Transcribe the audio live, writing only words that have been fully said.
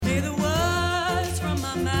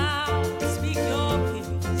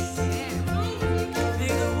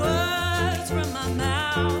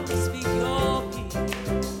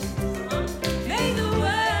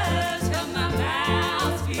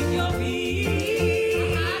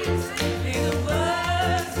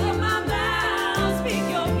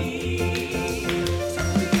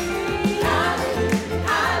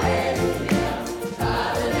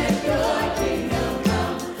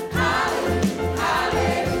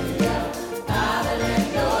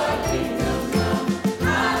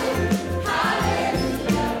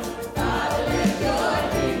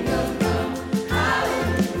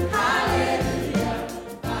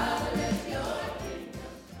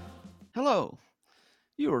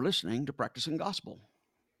You are listening to Practicing Gospel.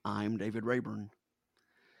 I'm David Rayburn.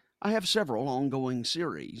 I have several ongoing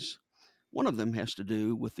series. One of them has to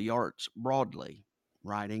do with the arts broadly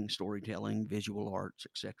writing, storytelling, visual arts,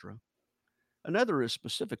 etc. Another is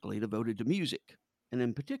specifically devoted to music, and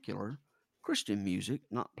in particular, Christian music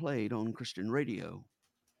not played on Christian radio.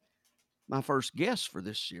 My first guest for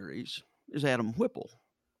this series is Adam Whipple.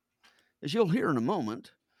 As you'll hear in a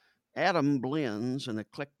moment, Adam blends an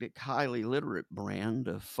eclectic, highly literate brand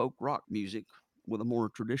of folk rock music with a more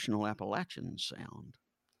traditional Appalachian sound.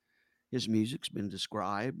 His music's been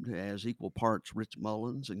described as equal parts Rich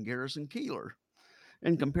Mullins and Garrison Keillor,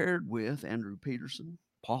 and compared with Andrew Peterson,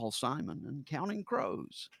 Paul Simon, and Counting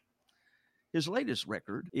Crows. His latest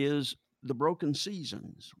record is The Broken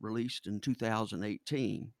Seasons, released in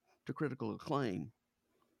 2018 to critical acclaim.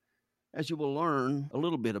 As you will learn a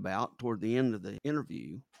little bit about toward the end of the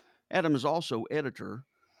interview, Adam is also editor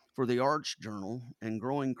for the arts journal and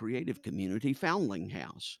growing creative community Foundling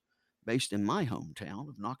House, based in my hometown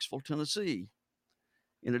of Knoxville, Tennessee.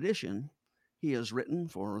 In addition, he has written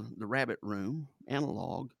for The Rabbit Room,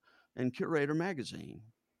 Analog, and Curator magazine.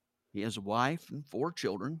 He has a wife and 4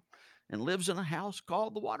 children and lives in a house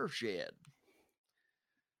called The Watershed.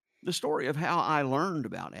 The story of how I learned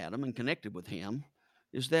about Adam and connected with him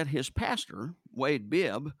is that his pastor, Wade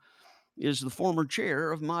Bibb, is the former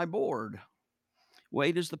chair of my board.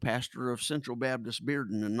 Wade is the pastor of Central Baptist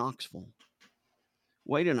Bearden in Knoxville.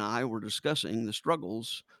 Wade and I were discussing the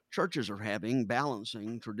struggles churches are having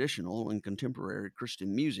balancing traditional and contemporary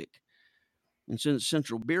Christian music. And since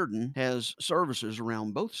Central Bearden has services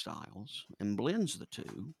around both styles and blends the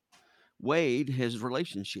two, Wade has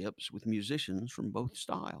relationships with musicians from both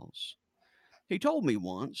styles. He told me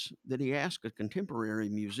once that he asked a contemporary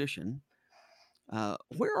musician,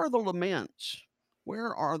 where are the laments?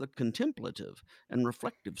 Where are the contemplative and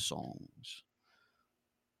reflective songs?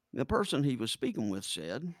 The person he was speaking with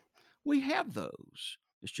said, we have those.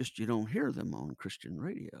 It's just you don't hear them on Christian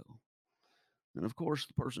radio. And of course,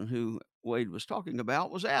 the person who Wade was talking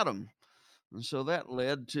about was Adam. And so that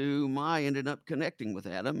led to my ended up connecting with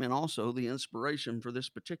Adam and also the inspiration for this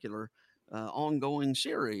particular ongoing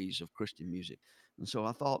series of Christian music. And so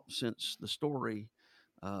I thought since the story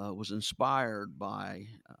was inspired by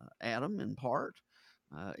Adam in part,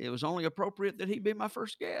 it was only appropriate that he be my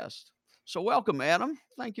first guest. So welcome, Adam.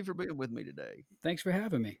 Thank you for being with me today. Thanks for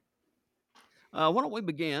having me. Why don't we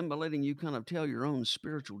begin by letting you kind of tell your own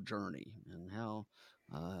spiritual journey and how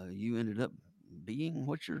you ended up being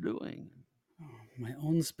what you're doing? Oh, my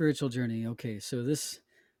own spiritual journey. Okay, so this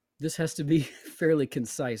has to be fairly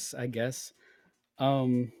concise, I guess.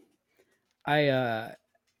 Um, I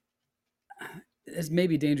It's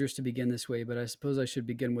maybe dangerous to begin this way, but I suppose I should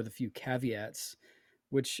begin with a few caveats,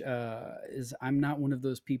 which is I'm not one of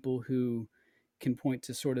those people who can point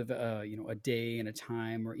to sort of a day and a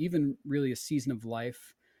time, or even really a season of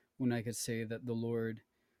life when I could say that the Lord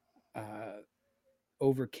uh,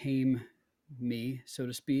 overcame me, so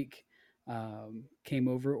to speak, came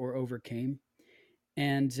over or overcame.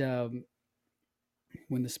 And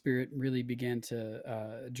when the Spirit really began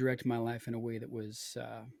to direct my life in a way that was,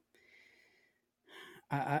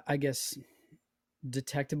 I guess,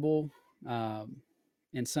 detectable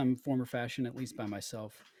in some form or fashion, at least by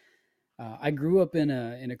myself. I grew up in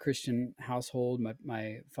a Christian household.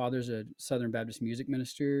 My father's a Southern Baptist music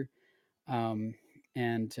minister, um,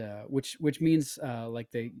 and which means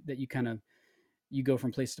like that you kind of you go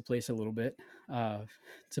from place to place a little bit, uh,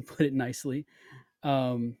 to put it nicely.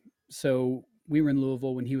 So we were in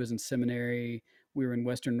Louisville when he was in seminary. We were in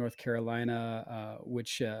Western North Carolina,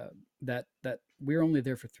 which that we were only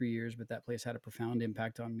there for 3 years, but that place had a profound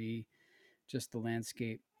impact on me, just the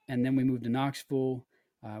landscape. And then we moved to Knoxville.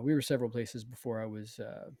 We were several places before I was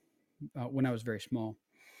when I was very small,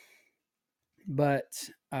 but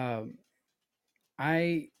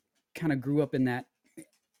I kind of grew up in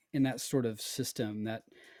that sort of system, that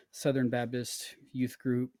Southern Baptist youth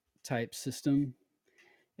group type system.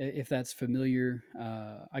 If that's familiar,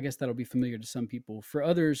 I guess that'll be familiar to some people. For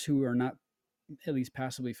others who are not at least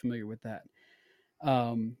passively familiar with that,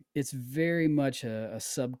 it's very much a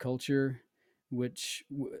subculture, which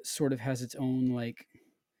sort of has its own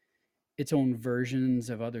its own versions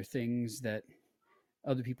of other things that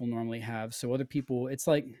other people normally have. So other people, it's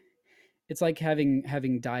like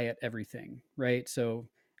having diet everything, right? So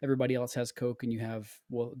everybody else has Coke, and you have,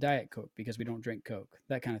 well, Diet Coke because we don't drink Coke,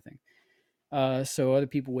 that kind of thing. So other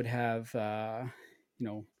people would have, you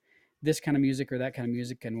know, this kind of music or that kind of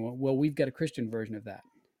music, and well, we've got a Christian version of that.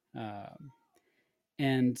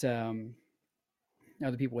 And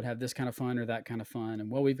Other people would have this kind of fun or that kind of fun, and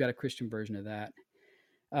well, we've got a Christian version of that.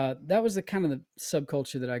 That was the kind of the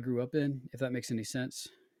subculture that I grew up in, if that makes any sense.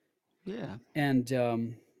 Yeah, And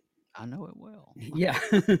I know it well. yeah,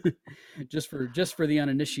 just for the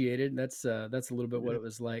uninitiated, that's a little bit what Yeah. it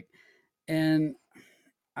was like. And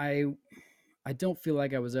I I don't feel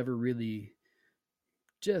like I was ever really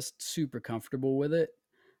just super comfortable with it.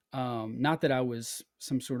 Not that I was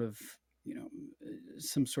you know,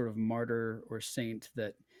 some sort of martyr or saint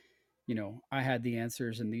that, I had the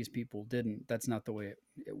answers and these people didn't. That's not the way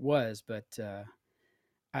it was. But I,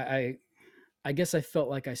 I, I guess I felt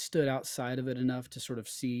like I stood outside of it enough to sort of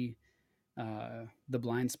see the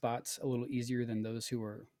blind spots a little easier than those who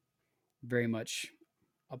were very much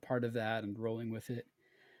a part of that and rolling with it.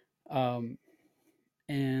 Um,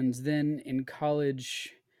 and then in college,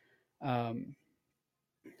 um,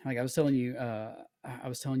 like I was telling you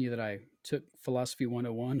that I took Philosophy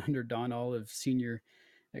 101 under Don Olive Senior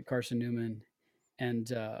at Carson Newman, and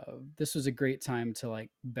this was a great time to like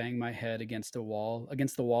bang my head against the wall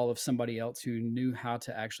of somebody else who knew how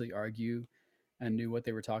to actually argue and knew what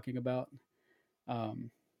they were talking about.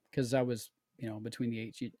 Because I was, between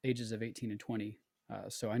the ages of 18 and 20,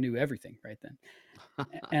 so I knew everything right then.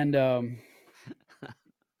 And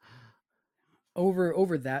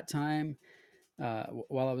over that time,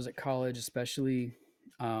 while I was at college, especially,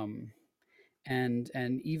 um, and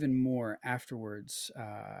even more afterwards,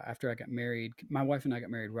 after I got married, my wife and I got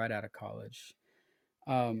married right out of college.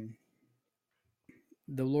 Um,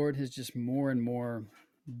 the Lord has just more and more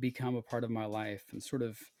become a part of my life and sort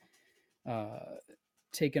of uh,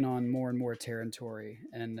 taken on more and more territory.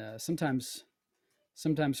 And sometimes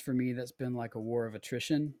for me, that's been like a war of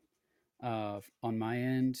attrition on my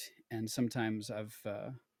end, and sometimes I've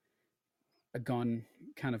gone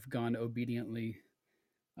kind of gone obediently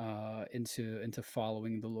into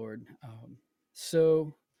following the Lord.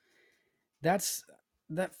 So that's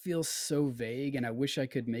that feels so vague, and I wish I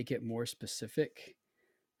could make it more specific.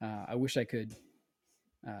 I wish I could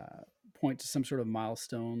uh, point to some sort of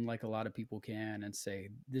milestone, like a lot of people can, and say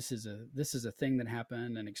this is a thing that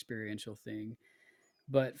happened, an experiential thing.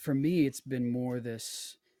 But for me, it's been more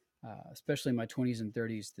this, especially in my 20s and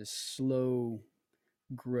 30s, this slow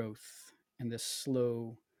growth and this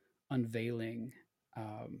slow unveiling,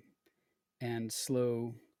 um, and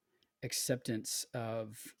slow acceptance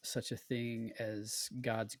of such a thing as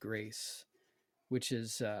God's grace, which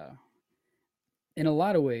is, in a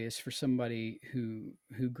lot of ways, for somebody who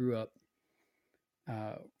grew up.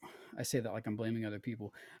 Uh, I say that like I'm blaming other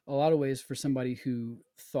people. A lot of ways for somebody who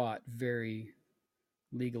thought very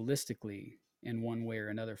legalistically in one way or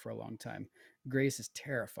another for a long time. Grace is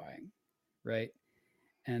terrifying, right?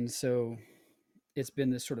 And so it's been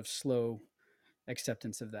this sort of slow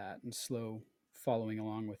acceptance of that and slow following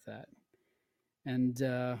along with that. And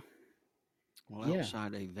Well, yeah,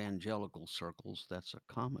 outside evangelical circles, that's a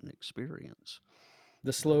common experience.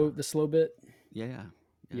 the slow Uh, the slow bit. yeah,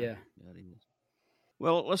 yeah, Yeah. that is.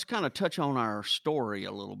 Well, let's kind of touch on our story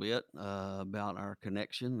a little bit about our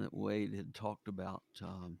connection that Wade had talked about.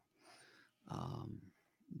 Um,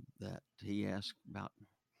 that he asked about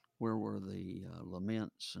where were the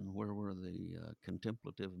laments and where were the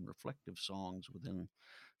contemplative and reflective songs within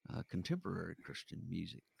contemporary Christian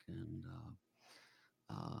music. And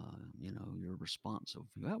your response of,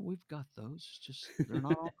 "Well, we've got those. It's just they're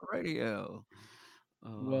not on the radio."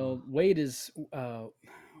 Uh, Well, Wade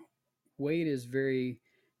is very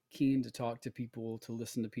keen to talk to people, to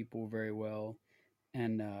listen to people very well,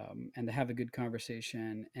 and to have a good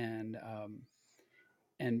conversation. And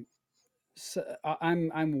so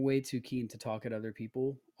I'm way too keen to talk at other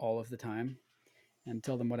people all of the time and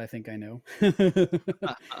tell them what I think I know.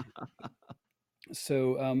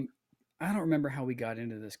 So I don't remember how we got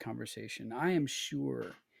into this conversation. I am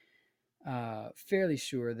sure, fairly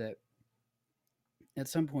sure, that at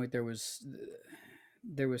some point there was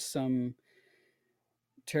some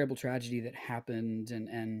terrible tragedy that happened,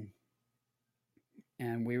 and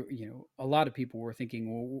we, a lot of people were thinking,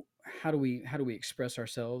 well, how do we express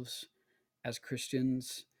ourselves as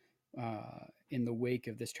Christians in the wake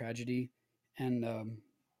of this tragedy? And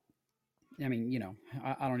I mean,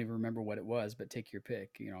 I don't even remember what it was, but take your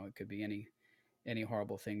pick. It could be any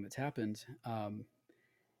horrible thing that's happened.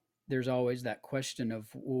 There's always that question of,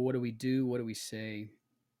 well, what do we do? What do we say?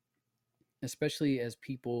 Especially as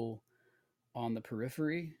people on the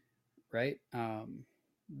periphery, right?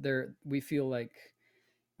 There, we feel like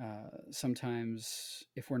sometimes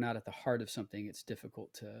if we're not at the heart of something, it's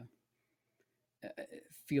difficult to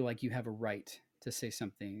feel like you have a right to say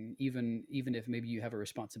something, even if maybe you have a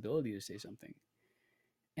responsibility to say something.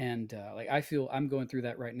 And like I feel I'm going through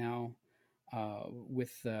that right now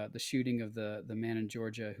with the shooting of the man in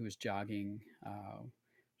Georgia who was jogging.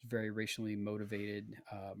 very racially motivated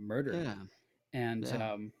murder. Yeah. And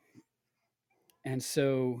Yeah. and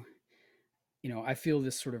so, I feel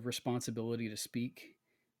this sort of responsibility to speak,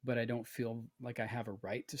 but I don't feel like I have a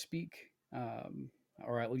right to speak,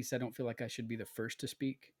 or at least I don't feel like I should be the first to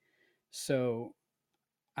speak. So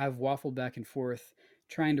I've waffled back and forth,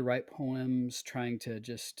 trying to write poems, trying to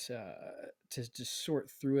just sort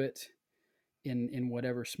through it in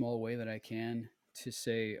whatever small way that I can, to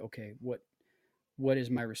say, okay, what is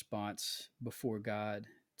my response before God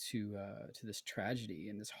to this tragedy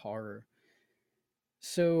and this horror.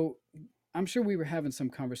 So I'm sure we were having some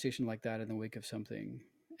conversation like that in the wake of something,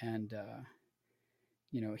 and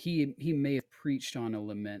he may have preached on a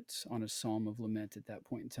lament, on a psalm of lament at that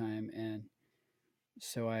point in time, and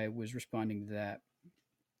so I was responding to that.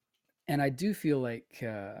 And I do feel like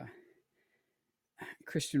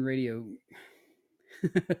Christian radio.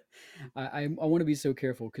 I want to be so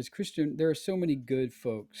careful, because there are so many good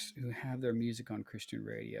folks who have their music on Christian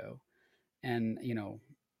radio, and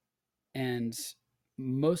and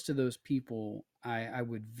most of those people, I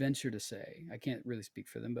would venture to say, I can't really speak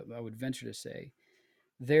for them, but I would venture to say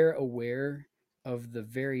they're aware of the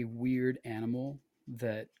very weird animal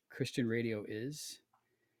that Christian radio is.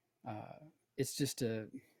 It's just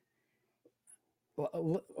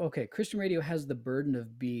okay. Christian radio has the burden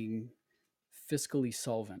of being fiscally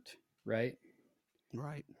solvent, right?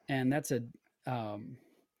 Right. And um,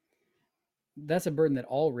 that's a burden that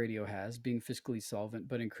all radio has, being fiscally solvent.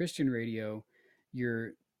 But in Christian radio,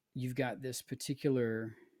 you've got this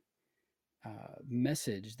particular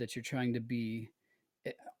message that you're trying to be,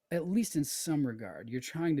 at least in some regard, you're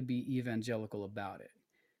trying to be evangelical about it,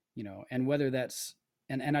 and whether that's,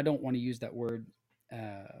 and I don't want to use that word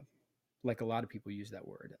like a lot of people use that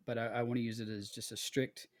word, but I want to use it as just a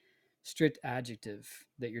strict adjective,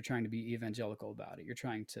 that you're trying to be evangelical about it. You're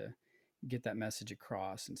trying to get that message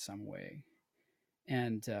across in some way.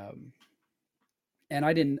 And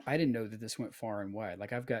I didn't know that this went far and wide.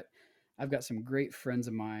 Like I've got some great friends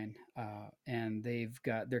of mine, and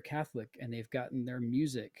they're Catholic, and they've gotten their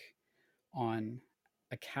music on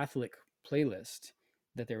a Catholic playlist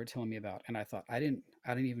that they were telling me about. And I thought, I didn't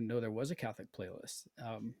even know there was a Catholic playlist.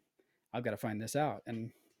 I've got to find this out.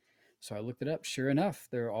 And so I looked it up. Sure enough,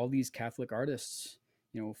 there are all these Catholic artists,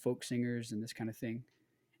 folk singers and this kind of thing.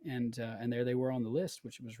 And there they were on the list,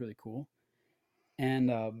 which was really cool.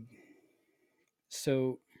 And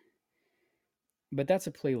so, but that's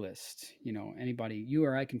a playlist. Anybody, you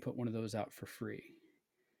or I, can put one of those out for free.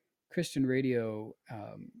 Christian radio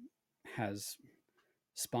has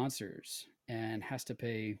sponsors and has to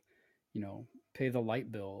pay the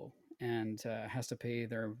light bill, and has to pay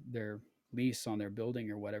their lease on their building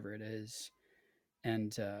or whatever it is,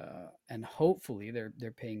 and hopefully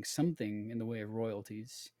they're paying something in the way of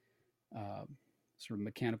royalties, sort of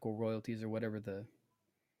mechanical royalties, or whatever the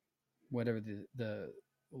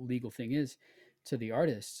legal thing is, to the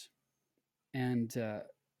artists. And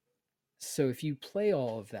so if you play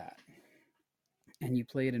all of that, and you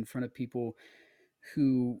play it in front of people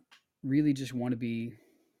who really just want to be,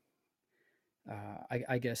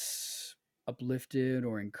 I guess, uplifted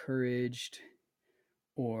or encouraged,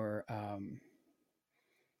 or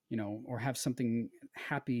or have something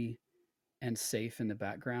happy and safe in the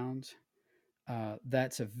background,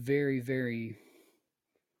 that's a very, very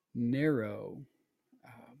narrow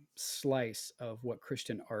slice of what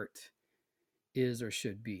Christian art is or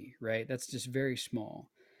should be, right? That's just very small.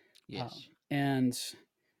 Yes. And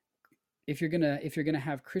if you're gonna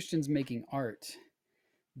have Christians making art,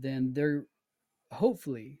 then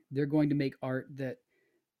hopefully they're going to make art that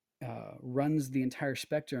runs the entire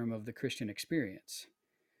spectrum of the Christian experience,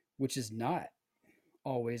 which is not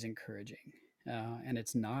always encouraging, and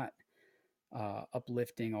it's not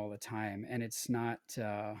uplifting all the time, and it's not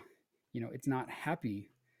it's not happy.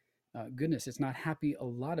 Goodness, it's not happy a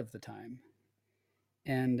lot of the time.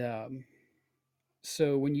 And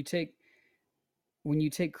so when you take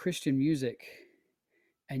Christian music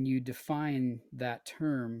and you define that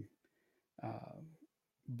term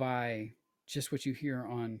by just what you hear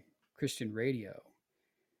on Christian radio,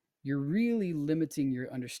 you're really limiting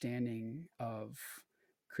your understanding of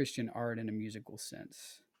Christian art in a musical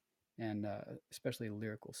sense, and especially a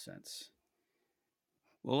lyrical sense.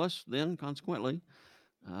 Well, let's then consequently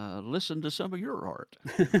listen to some of your art.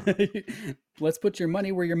 Let's put your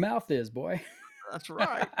money where your mouth is, boy. That's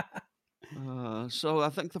right. So I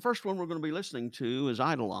think the first one we're going to be listening to is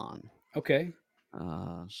Eidolon. Okay.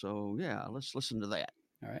 So yeah, let's listen to that.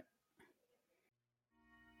 All right.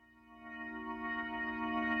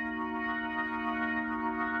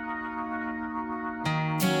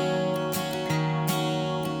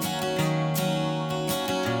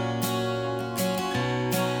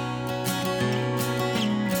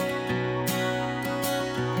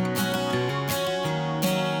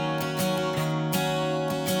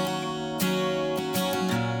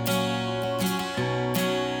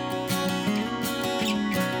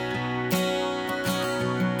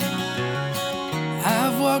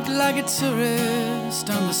 walked like a tourist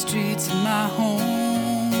on the streets of my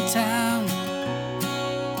hometown.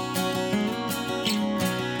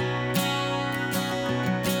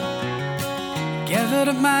 Gathered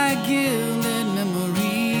up my gilded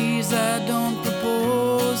memories, I don't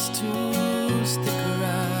propose to stick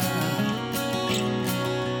around.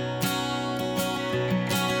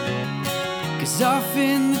 'Cause off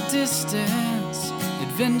in the distance,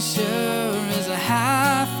 adventure is a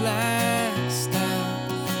high Flagstaff.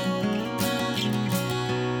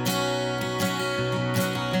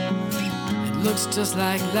 It looks just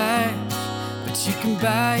like life, but you can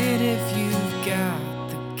buy it if you've got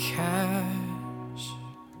the cash.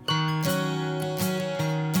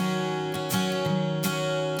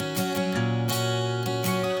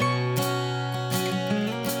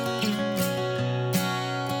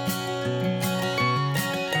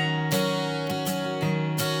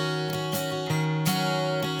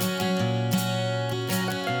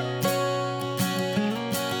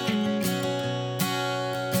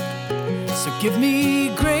 So give me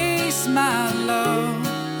grace, my love,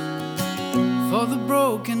 for the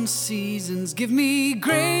broken seasons. Give me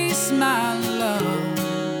grace, my love,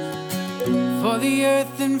 for the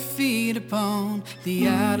earth and feet upon the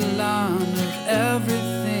Eidolon of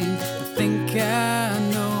everything I think I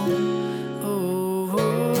know. Oh, oh,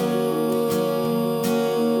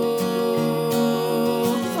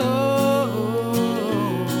 oh,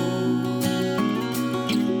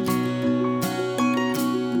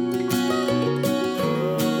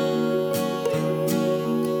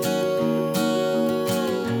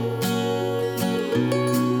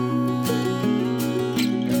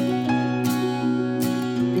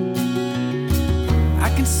 I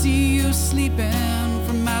can see you sleeping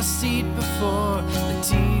from my seat before the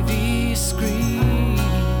TV screen.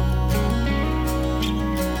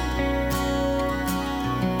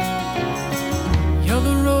 You're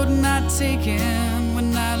the road not taken when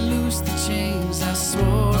I loose the chains I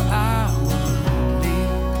swore I would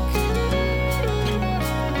link.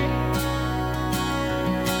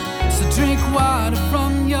 So drink water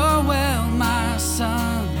from your well, my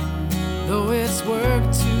son, though it's work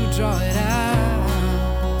to draw it out.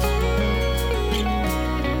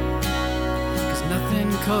 'Cause nothing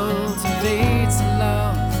cultivates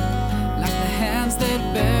love like the hands that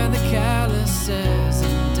bear the calluses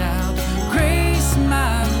and doubt. Grace,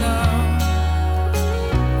 my love,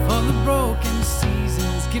 for the broken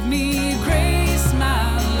seasons. Give me grace, my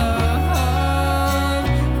love,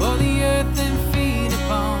 for the earth and feet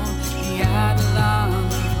upon the Eidolon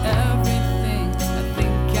of everything I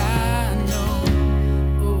think I know.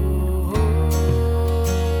 Oh,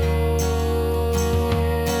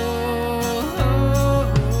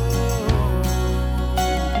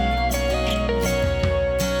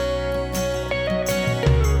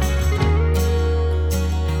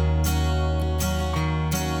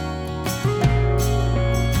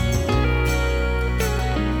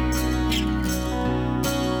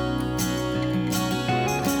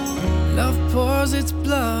 love pours its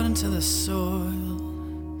blood into the soil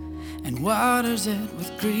and waters it with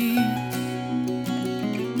grief.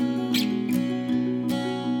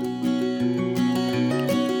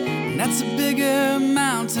 And that's a bigger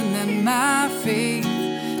mountain than my faith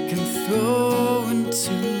can throw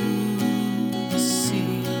into the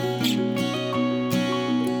sea.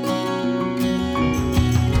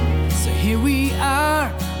 So here we are,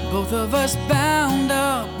 both of us bound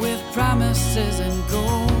up with promises and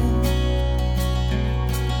gold.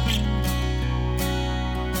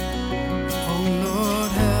 Oh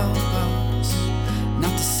Lord, help us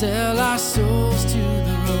not to sell our souls to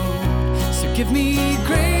the road. So give me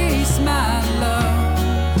grace, my love,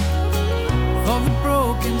 for the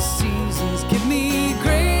broken seasons. Give me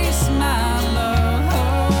grace, my love,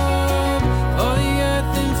 for the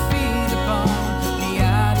earth and feet upon the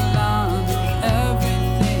Eidolon of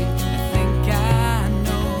everything I think I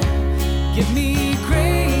know. Give me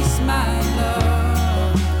grace, my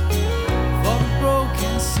love, for the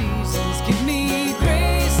broken seasons. Give me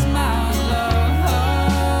grace, my love,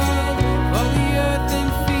 for the earth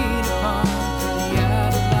and feet upon the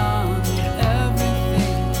Eidolon of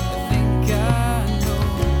everything I think I know.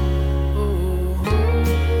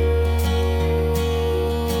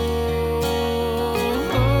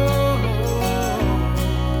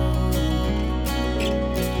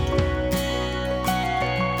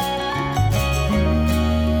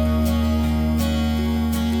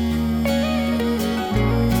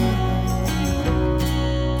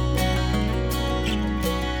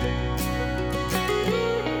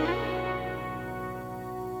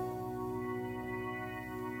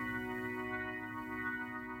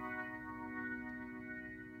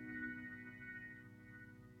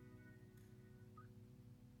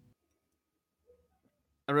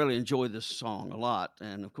 I really enjoy this song a lot,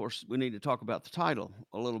 and of course, we need to talk about the title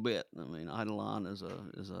a little bit. I mean, eidolon is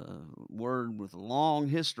a word with a long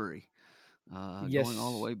history, going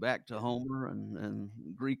all the Yes. way back to Homer and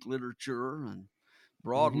Greek literature, and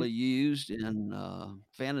Hmm. broadly used in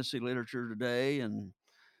fantasy literature today and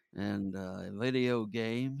video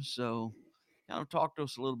games. So, kind of talk to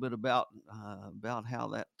us a little bit about how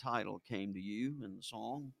that title came to you in the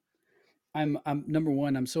song. I'm number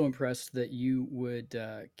one. I'm so impressed that you would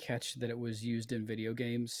catch that it was used in video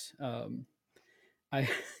games. I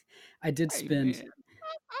I did Hey spend. man,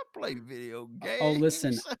 I play video Oh,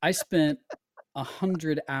 listen, games. I spent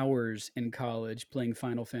 100 hours in college playing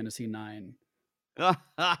Final Fantasy IX.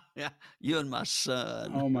 Yeah, you and my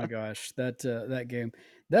son. Oh my gosh, that game.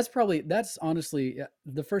 That's honestly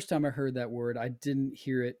the first time I heard that word. I didn't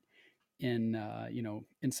hear it in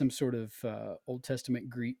in some sort of Old Testament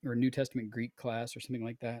Greek or New Testament Greek class or something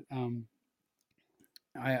like that.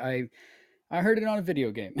 I, I I heard it on a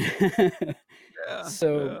video game. Yeah,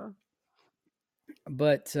 So, yeah.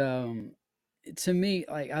 but to me,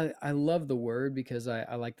 like I love the word because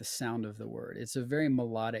I like the sound of the word. It's a very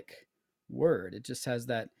melodic word. It just has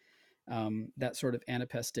that sort of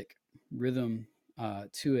anapestic rhythm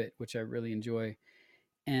to it, which I really enjoy.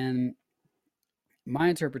 And my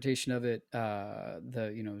interpretation of it,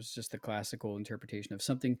 the is just the classical interpretation of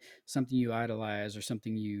something you idolize or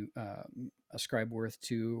something you ascribe worth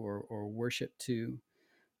to or worship to.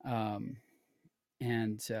 Um,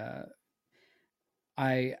 and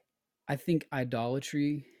I I think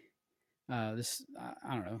idolatry. I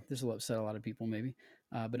don't know. This will upset a lot of people maybe,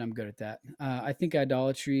 but I'm good at that. I think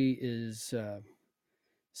idolatry is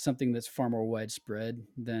something that's far more widespread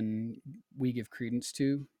than we give credence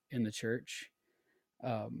to in the church,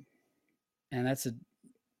 um, and that's a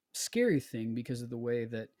scary thing because of the way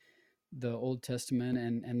that the Old Testament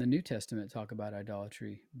and the New Testament talk about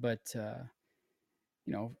idolatry. But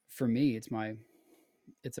for me,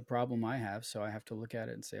 it's a problem I have, so I have to look at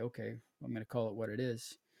it and say, okay, I'm going to call it what it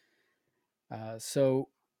is. So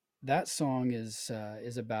that song is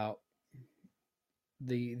about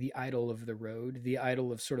the idol of the road, the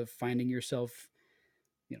idol of sort of finding yourself,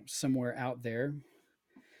 somewhere out there,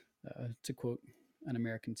 to quote an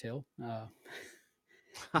American Tale.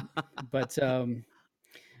 But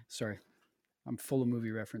sorry, I'm full of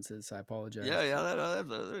movie references. I Yeah, apologize.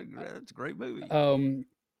 yeah, that's a great movie. Um,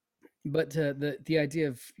 but the idea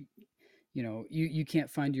of you can't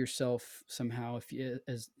find yourself somehow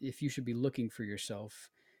if you should be looking for yourself,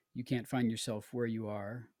 you can't find yourself where you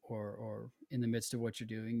are or in the midst of what you're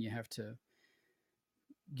doing. You have to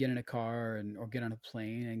get in a car or get on a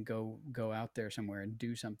plane and go out there somewhere and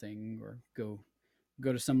do something or go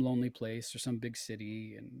to some lonely place or some big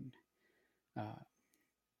city uh,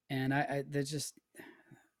 and I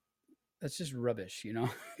that's just rubbish,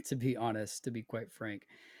 to be honest, to be quite frank.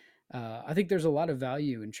 I think there's a lot of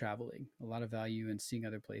value in traveling, a lot of value in seeing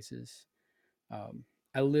other places. Um,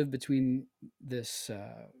 I live between this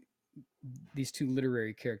these two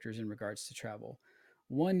literary characters in regards to travel.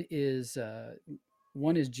 One is uh,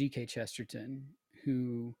 one is G.K. Chesterton,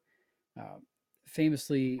 who uh,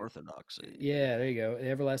 famously, Orthodoxy. yeah, there you go, the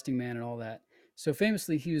Everlasting Man and all that. So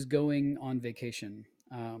famously, he was going on vacation,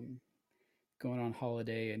 going on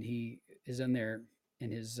holiday, and he is in there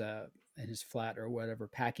in his flat or whatever,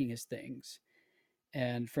 packing his things.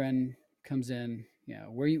 And friend comes in,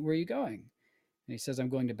 where are you going? And he says, I'm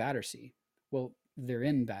going to Battersea. Well, they're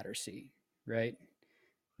in Battersea, right?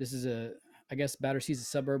 This is I guess Battersea is a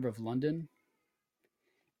suburb of London,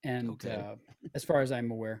 and Okay. as far as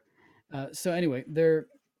I'm aware. So anyway, they're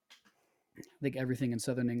I think everything in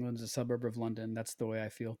southern England is a suburb of London. That's the way I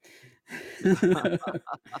feel.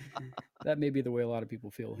 That may be the way a lot of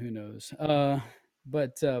people feel. Who knows?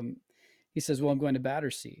 But he says, "Well, I'm going to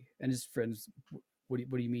Battersea," and his friends, what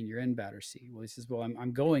do you mean you're in Battersea?" Well, he says, "Well,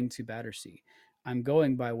 I'm going to Battersea. I'm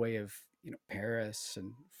going by way of Paris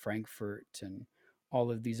and Frankfurt and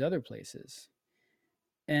all of these other places,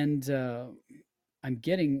 and I'm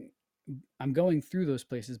getting I'm going through those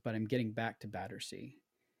places, but I'm getting back to Battersea."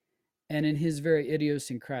 And in his very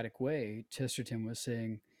idiosyncratic way, Chesterton was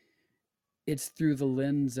saying, it's through the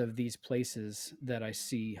lens of these places that I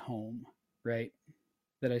see home, right?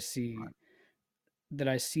 That I see that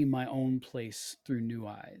I see my own place through new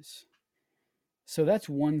eyes. So that's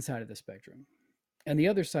one side of the spectrum. And the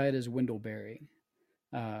other side is Wendell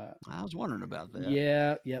Uh, I was wondering about that.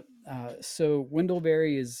 yeah, yep. So Wendell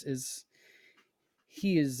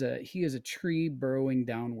he is a tree burrowing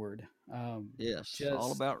downward, Yes,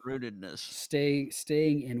 all just about rootedness.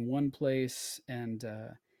 staying in one place and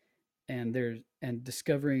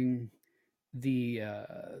discovering. the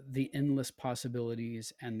endless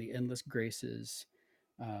possibilities and the endless graces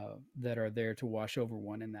that are there to wash over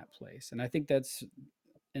one in that place. And I think that's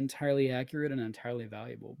entirely accurate and entirely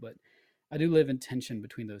valuable. But I do live in tension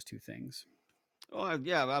between those two things. Oh,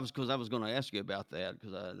 yeah, I was going to ask you about that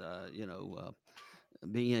because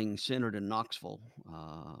being centered in Knoxville,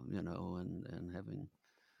 and having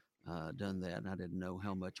done that, and I didn't know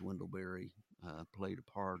how much Wendellberry played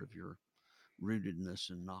a part of your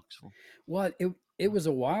rootedness in Knoxville. Well, it was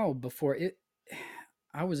a while before it.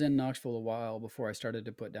 I was in Knoxville a while before I started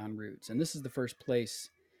to put down roots, and this is the first place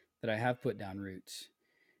that I have put down roots.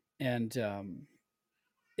 And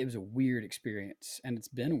it was a weird experience, and it's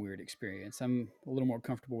been a weird experience. I'm a little more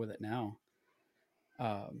comfortable with it now.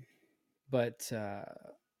 Um, but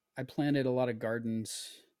I planted a lot of gardens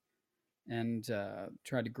and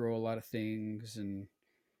tried to grow a lot of things, and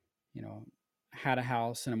you know, had a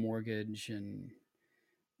house and a mortgage and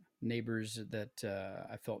neighbors that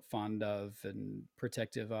I felt fond of and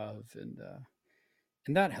protective of, and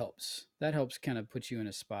that helps. That helps kind of put you in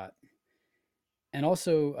a spot. And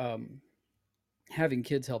also, having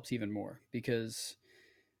kids helps even more because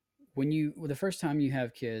the first time you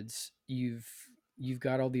have kids, you've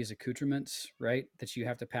got all these accoutrements, right, that you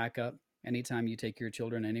have to pack up anytime you take your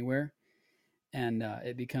children anywhere, and uh,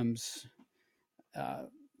 it becomes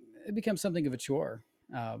something of a chore.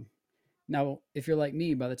 Um, Now, if you're like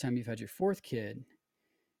me, by the time you've had your fourth kid,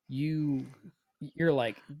 you you're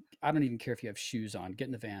like, I don't even care if you have shoes on. Get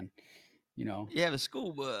in the van, you know. You have a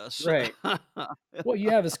school bus. Right. Well,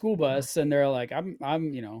 you have a school bus, and they're like,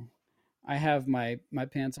 I have my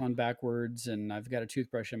pants on backwards, and I've got a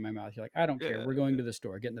toothbrush in my mouth. You're like, I don't care. Yeah, We're going to the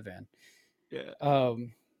store. Get in the van. yeah.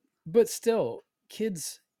 But still,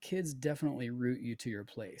 kids definitely root you to your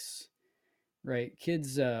place. Right,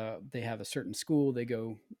 kids they have a certain school they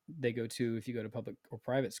go to. If you go to public or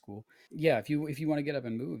private school, yeah, if you want to get up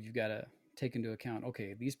and move, you've got to take into account,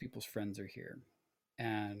 okay, these people's friends are here,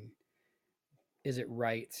 and is it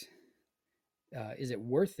right, is it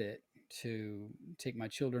worth it to take my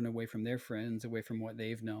children away from their friends, away from what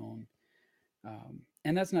they've known?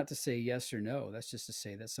 And that's not to say yes or no, that's just to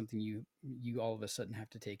say that's something you all of a sudden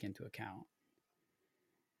have to take into account.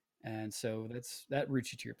 And so that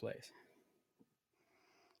roots you to your place.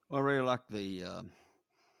 Well, I really like the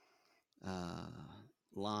uh,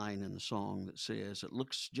 line in the song that says, "It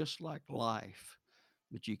looks just like life,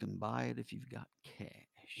 but you can buy it if you've got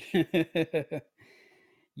cash."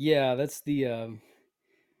 Yeah, that's the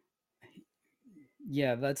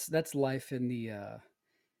yeah, that's life in the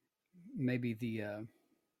maybe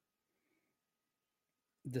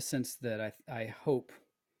the sense that I hope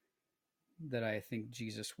that I think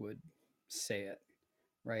Jesus would say it,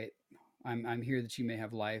 right? I'm here that you may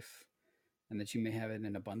have life and that you may have it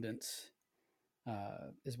in abundance,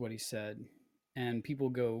 is what he said. And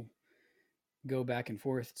people go back and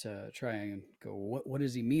forth to try and go, what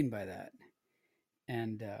does he mean by that?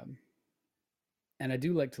 And and I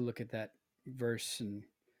do like to look at that verse and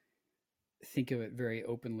think of it very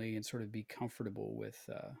openly and sort of be comfortable with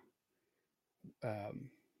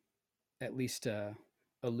um, at least a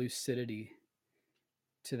lucidity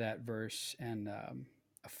to that verse, and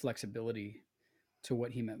a flexibility to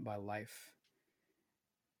what he meant by life.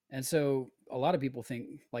 And so a lot of people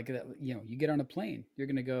think like that, you get on a plane, you're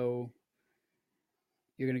going to go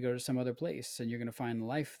to some other place and you're going to find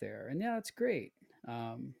life there. And yeah, it's great.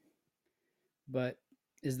 Um, but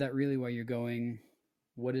is that really why you're going?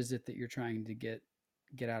 What is it that you're trying to get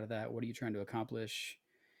out of that? What are you trying to accomplish?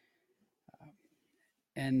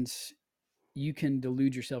 And you can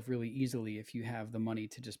delude yourself really easily if you have the money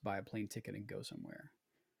to just buy a plane ticket and go somewhere,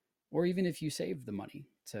 or even if you save the money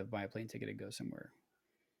to buy a plane ticket and go somewhere.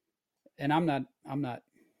 And I'm not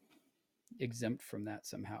exempt from that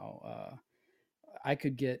somehow. I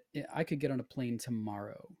could get on a plane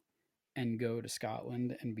tomorrow and go to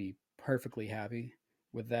Scotland and be perfectly happy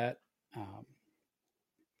with that. Um,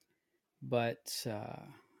 but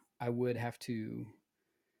I would have to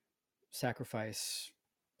sacrifice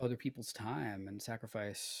other people's time and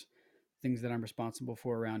sacrifice things that I'm responsible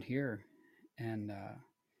for around here. And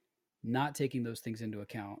not taking those things into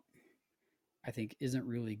account, I think, isn't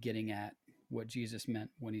really getting at what Jesus meant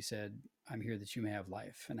when he said, I'm here that you may have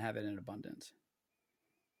life and have it in abundance.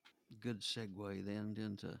 Good segue then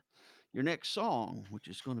into your next song, which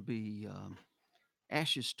is going to be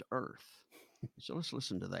Ashes to Earth. So let's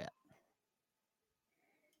listen to that.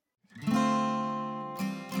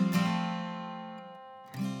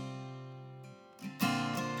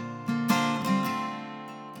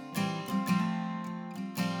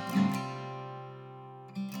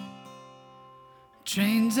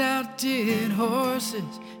 Trains outdid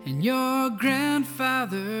horses in your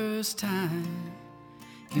grandfather's time.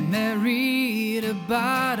 He married a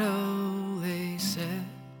bottle, they said,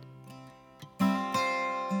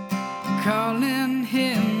 calling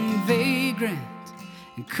him vagrant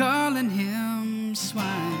and calling him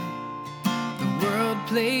swine. The world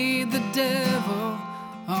played the devil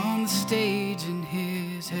on the stage in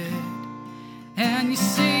his head. And you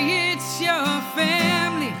say it's your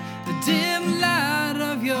family, the dim light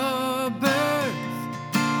of your birth,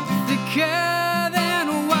 thicker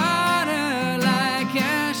than water, like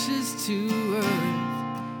ashes to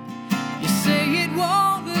earth. You say it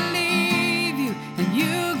won't leave you, and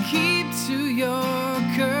you keep to your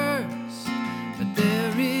curse, but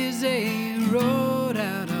there is a road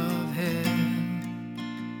out of hell.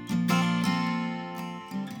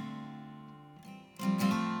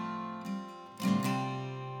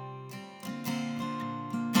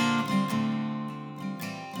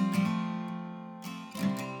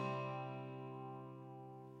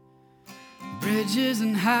 Bridges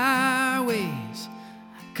and highways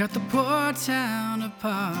cut the poor town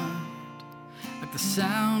apart, like the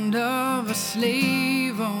sound of a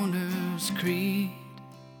slave owner's creed.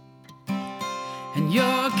 And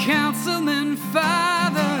your councilman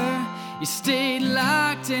father, he stayed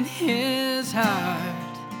locked in his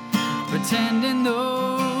heart, pretending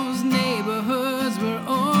those neighborhoods were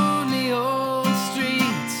only old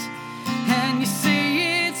streets. And you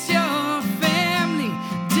say it's your family,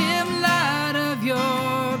 dim light of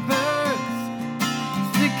your birth,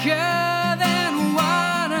 thicker than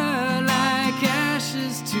water, like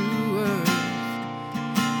ashes to earth.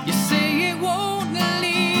 You say it won't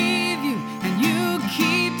leave you, and you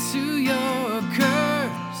keep to your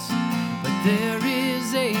curse, but there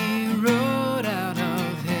is a road out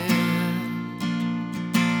of hell.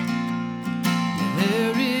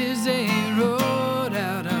 There is a road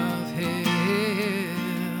out of hell.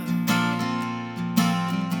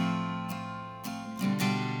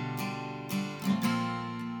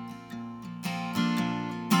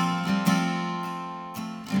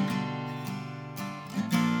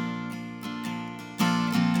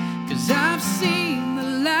 'Cause I've seen the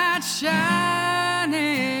light shining,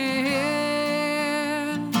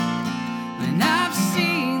 and I've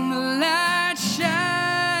seen the light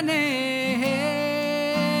shining,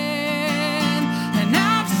 and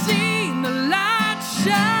I've seen the light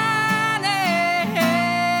shining,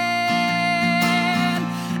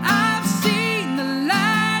 I've seen the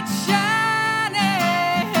light shining.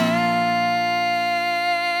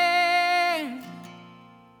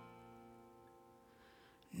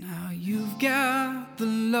 Now you've got the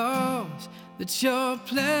laws that your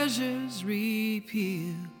pleasures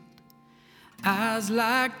repealed. Eyes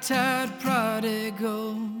like tired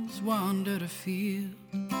prodigals wander afield,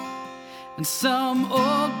 and some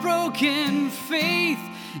old broken faith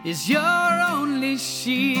is your only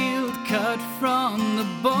shield, cut from the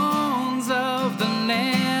bones of the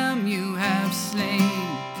lamb you have slain.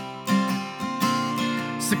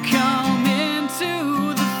 So come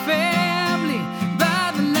into the family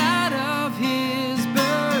by the light of his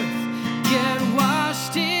birth. Get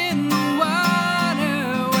washed in the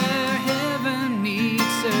water where heaven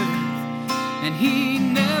meets earth. And he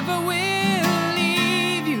never will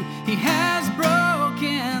leave you. He has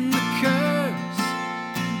broken the curse.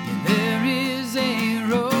 And there is a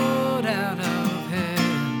road out of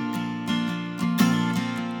hell.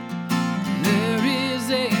 There is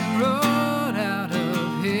a road out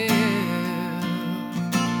of hell.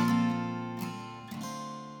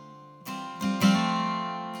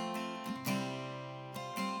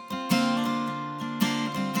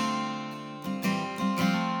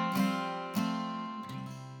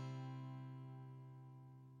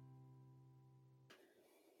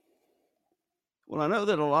 Well, I know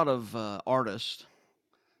that a lot of artists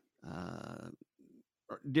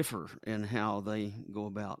differ in how they go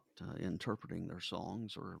about interpreting their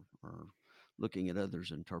songs, or looking at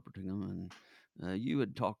others interpreting them. And you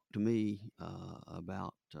had talked to me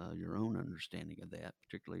about your own understanding of that,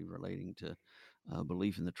 particularly relating to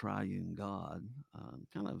belief in the triune God.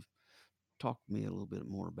 Kind of talk to me a little bit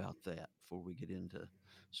more about that before we get into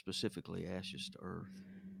specifically Ashes to Earth.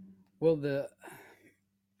 Well,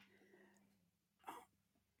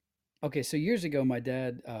 okay, so years ago, my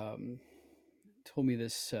dad told me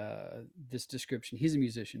this description. He's a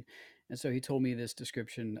musician, and so he told me this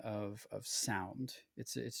description of sound.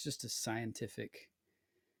 It's just a scientific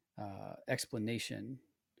explanation,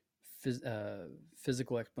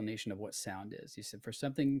 physical explanation of what sound is. He said for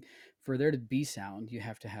there to be sound, you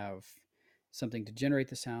have to have something to generate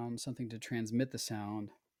the sound, something to transmit the sound,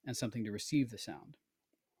 and something to receive the sound.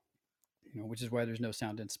 which is why there's no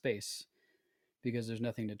sound in space, because there's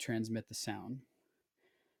nothing to transmit the sound.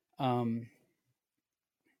 Um,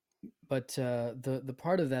 but the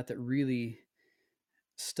part of that that really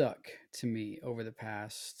stuck to me over the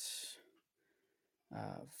past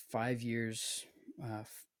 5 years,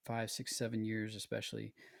 5, 6, 7 years,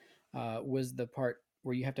 especially, was the part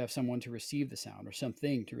where you have to have someone to receive the sound or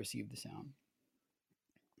something to receive the sound.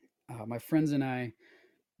 My friends and I,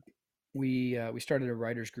 we started a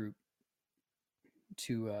writers group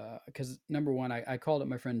to because number one, I called up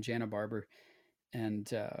my friend Jana Barber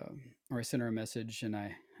and or I sent her a message and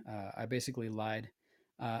I basically lied.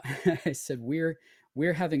 I said we're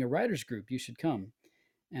having a writers group. You should come,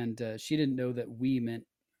 and she didn't know that we meant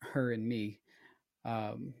her and me.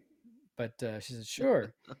 Um, but she said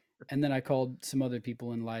sure, and then I called some other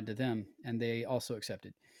people and lied to them, and they also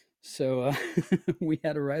accepted. So we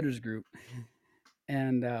had a writers group,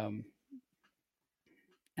 and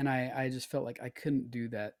I just felt like I couldn't do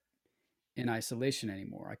that in isolation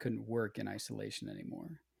anymore. I couldn't work in isolation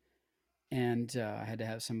anymore, and I had to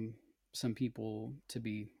have some people to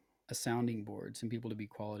be a sounding board, some people to be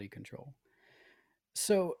quality control.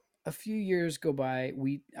 So a few years go by.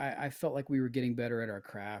 I felt like we were getting better at our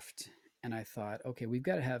craft, and I thought, okay, we've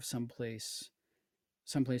got to have someplace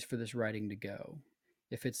for this writing to go.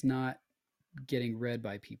 If it's not getting read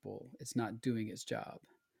by people, it's not doing its job.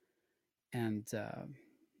 And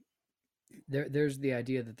there's the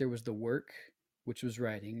idea that there was the work, which was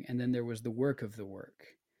writing, and then there was the work of the work,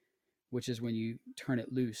 which is when you turn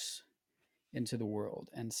it loose into the world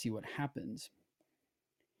and see what happens.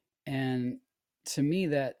 And to me,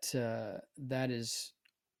 that is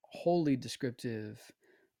wholly descriptive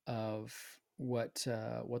of what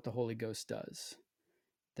the Holy Ghost does.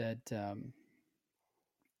 That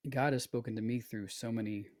God has spoken to me through so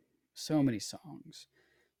many songs,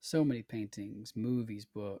 so many paintings, movies,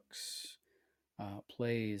 books,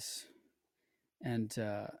 plays, and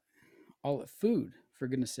all food. For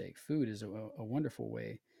goodness sake, food is a wonderful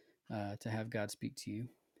way to have God speak to you.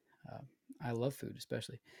 Uh, I love food,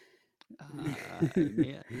 especially.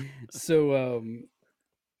 Amen.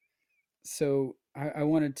 so I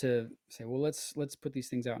wanted to say, well, let's put these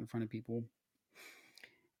things out in front of people,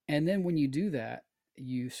 and then when you do that,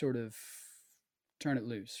 you sort of turn it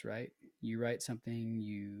loose, right? You write something,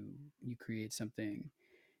 you create something,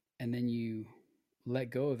 and then you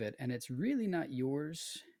let go of it, and it's really not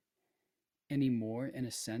yours anymore in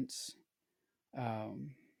a sense.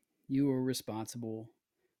 Um, you were responsible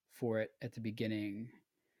for it at the beginning,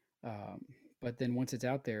 um, but then once it's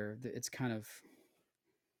out there, it's kind of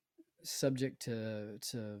subject to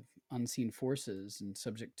unseen forces and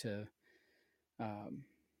subject to um,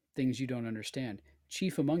 things you don't understand.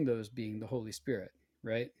 Chief among those being the Holy Spirit,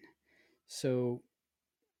 right? So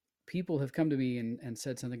people have come to me and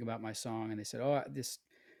said something about my song, and they said, "Oh, this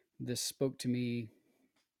spoke to me,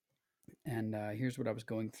 and here's what I was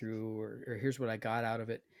going through, or here's what I got out of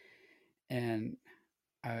it." And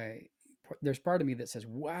I there's part of me that says,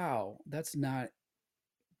 "Wow, that's not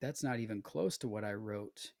even close to what I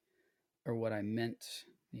wrote or what I meant,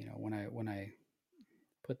 when I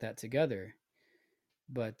put that together."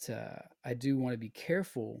 But I do want to be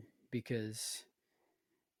careful because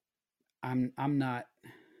I'm not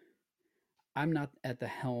I'm not at the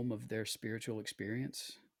helm of their spiritual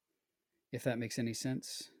experience, if that makes any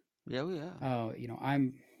sense. Yeah, well, yeah.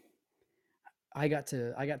 I got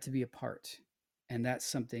to be a part, and that's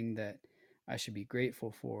something that I should be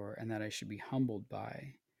grateful for and that I should be humbled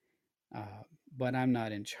by. Uh, but I'm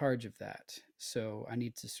not in charge of that, so I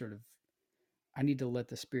need to let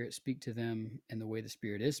the Spirit speak to them in the way the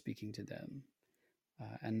Spirit is speaking to them,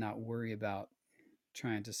 and not worry about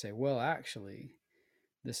trying to say, well, actually,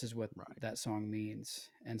 this is what Right. that song means.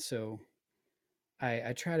 And so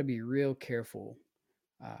I try to be real careful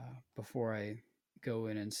before I go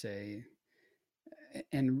in and say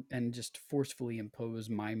and just forcefully impose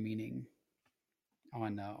my meaning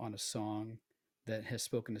on a song that has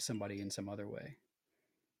spoken to somebody in some other way.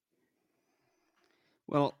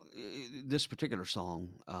 Well, this particular song,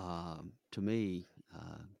 to me,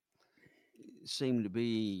 seemed to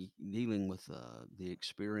be dealing with the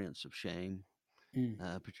experience of shame, Mm,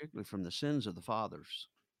 particularly from the sins of the fathers.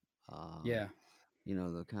 yeah.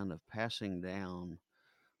 Um, the kind of passing down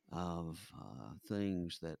of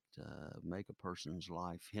things that make a person's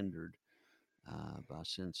life hindered by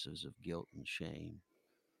senses of guilt and shame.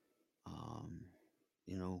 Um,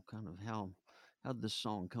 kind of how did this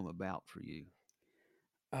song come about for you?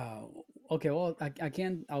 Uh, okay. Well,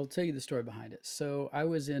 I'll tell you the story behind it. So I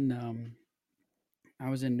was in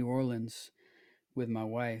New Orleans with my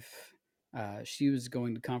wife. She was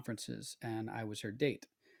going to conferences, and I was her date.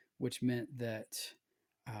 which meant that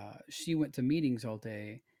she went to meetings all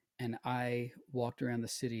day, and I walked around the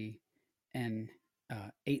city and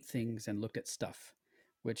ate things and looked at stuff,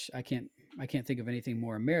 which I can't think of anything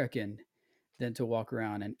more American than to walk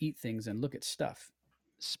around and eat things and look at stuff.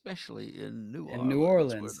 Especially in New In New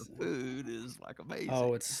Orleans, where the Orleans, food is like oh,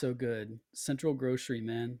 amazing. it's so good. Central Grocery,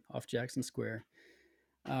 man, off Jackson Square.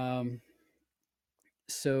 Um,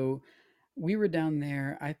 so we were down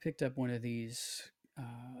there. I picked up one of these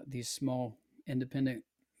small independent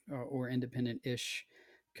or independent-ish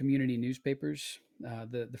community newspapers,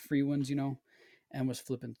 the free ones, and was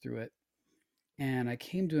flipping through it. And I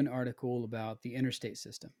came to an article about the interstate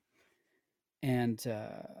system. And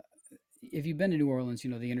if you've been to New Orleans,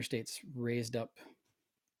 the interstate's raised up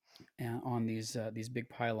on these big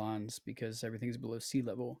pylons because everything's below sea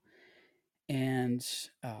level. And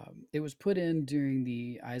it was put in during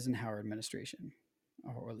the Eisenhower administration,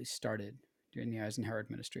 or at least started during the Eisenhower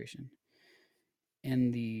administration,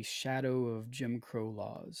 in the shadow of Jim Crow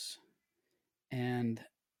laws. And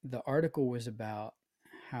the article was about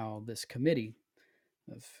how this committee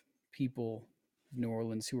of people of New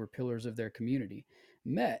Orleans who were pillars of their community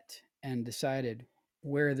met and decided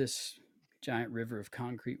where this giant river of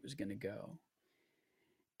concrete was going to go.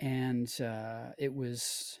 And it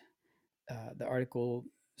was the article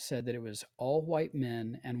said that it was all white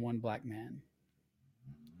men and one black man,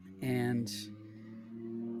 and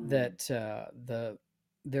that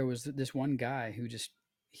there was this one guy who just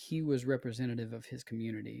he was representative of his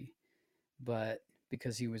community, but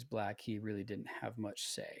because he was black, he really didn't have much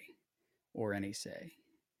say or any say.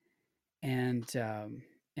 And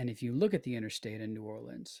if you look at the interstate in New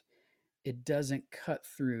Orleans, it doesn't cut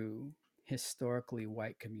through historically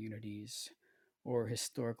white communities or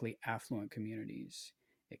historically affluent communities.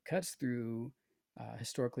 It cuts through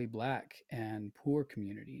historically black and poor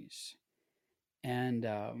communities, and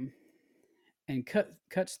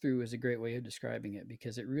cuts through is a great way of describing it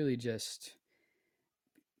because it really just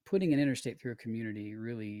putting an interstate through a community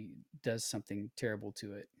really does something terrible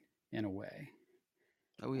to it in a way.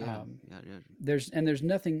 Oh yeah, Um, yeah, yeah. there's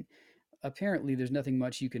nothing apparently there's nothing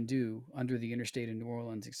much you can do under the interstate in New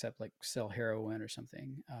Orleans except like sell heroin or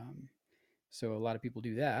something. So a lot of people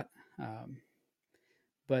do that. Um,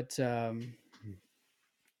 but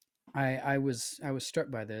I was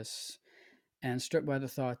struck by this and struck by the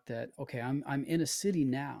thought that okay, I'm in a city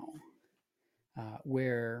now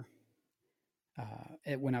where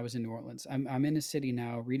when I was in New Orleans, I'm in a city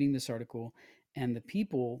now reading this article, and the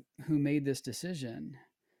people who made this decision,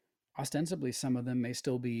 ostensibly some of them may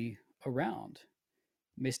still be around,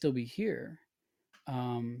 may still be here,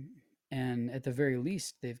 um, and at the very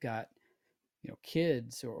least they've got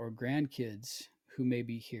kids or grandkids who may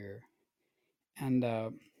be here. And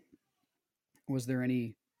was there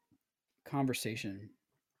any conversation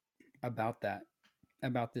about that,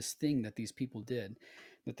 about this thing that these people did,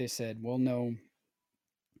 that they said, well, no,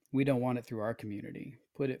 we don't want it through our community,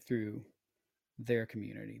 put it through their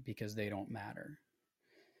community because they don't matter?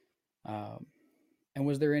 um, and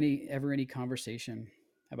was there any conversation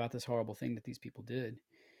about this horrible thing that these people did?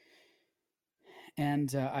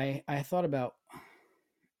 And I thought about,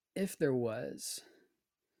 if there was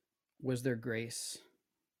there grace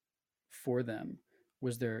for them?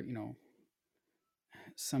 Was there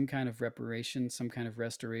some kind of reparation, some kind of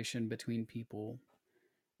restoration between people,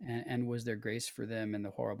 and was there grace for them in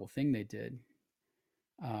the horrible thing they did,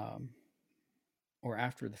 um, or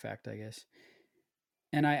after the fact, I guess?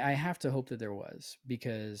 And I have to hope that there was,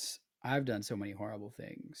 because I've done so many horrible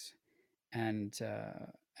things, and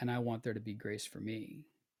I want there to be grace for me.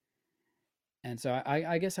 And so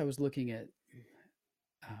I guess I was looking at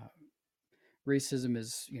uh, racism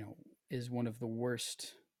is one of the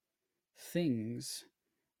worst things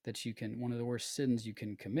one of the worst sins you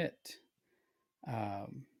can commit.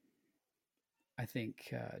 Um, I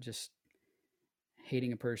think just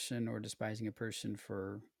hating a person or despising a person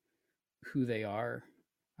for who they are,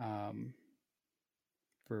 um,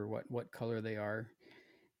 for what color they are,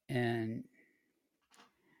 and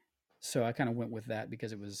so I kind of went with that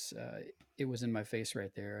because it was in my face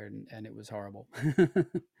right there, and it was horrible.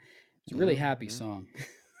 It's a really Yeah, happy yeah. song.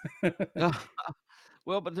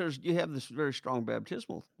 Well, but you have this very strong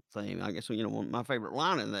baptismal theme. I guess my favorite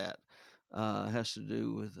line in that has to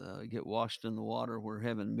do with "Get washed in the water where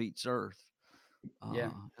heaven meets earth."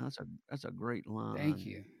 Yeah, And that's a great thank line.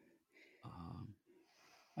 you. Um,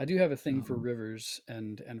 I do have a thing for so, rivers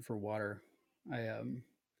and for water. I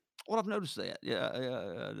well, I've noticed that. Yeah,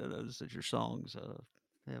 yeah, I noticed that your songs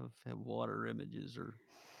have water images or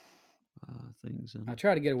things in I them.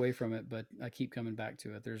 try to get away from it, but I keep coming back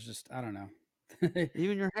to it. There's just I don't know.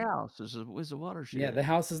 Even your house is a Yeah, the watershed.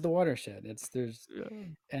 house is the watershed. Yeah.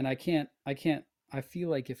 And I feel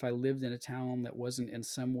like if I lived in a town that wasn't in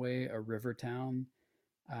some way a river town,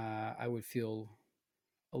 I would feel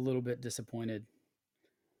a little bit disappointed.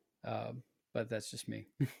 Uh, but that's just me.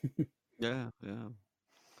 Yeah, yeah.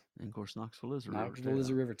 And of course, Knoxville is a river Knoxville is a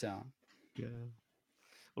town. river town. Yeah.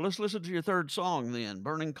 Well, let's listen to your third song then,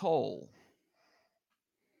 Burning Coal.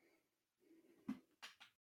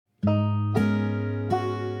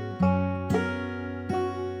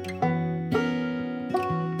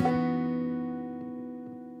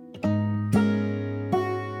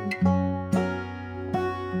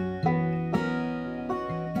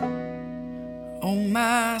 Oh,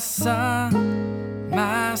 my son,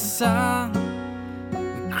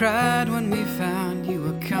 we cried when we found you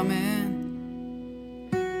were coming.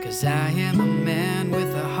 'Cause I am a man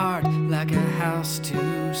with a heart like a house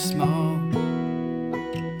too small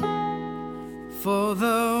for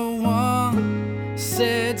the one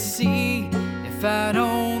said, see, if I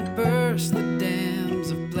don't burst the dams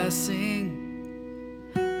of blessing,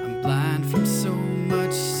 I'm blind from so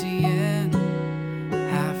much seeing,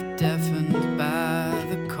 half deafened by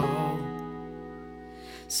the call.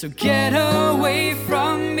 So get away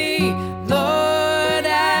from me, Lord,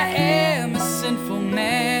 I am a sinful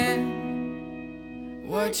man.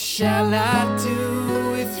 What shall I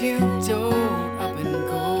do if you don't up and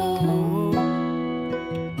go?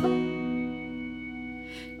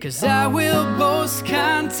 'Cause I will boast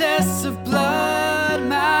contests of blood,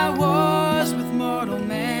 my wars with mortal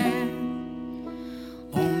man.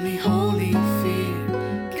 Only holy fear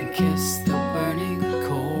can kiss the burning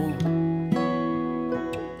coal.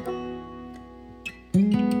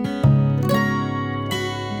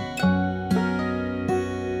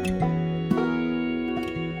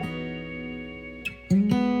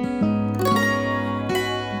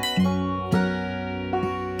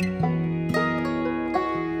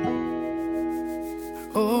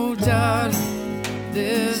 Oh, darling,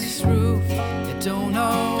 this roof, it don't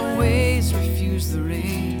always refuse the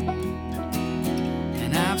rain.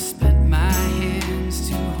 And I've spent my hands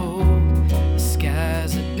to hold the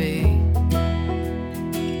skies at bay.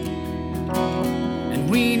 And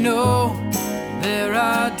we know there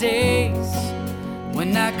are days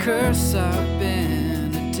when I curse our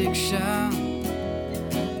benediction,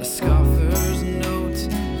 a scoffer's note,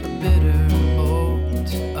 a bitter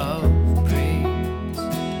mote of praise.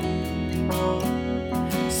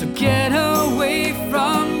 So get away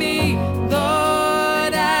from me,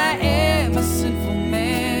 Lord, I am a sinful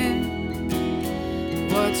man.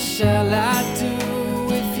 What shall I do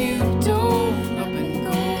if you don't up and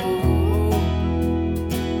go?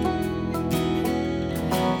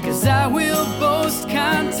 'Cause I will boast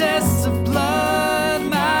contests of blood,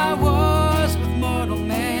 my wars with mortal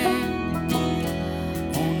man.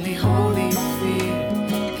 Only holy fear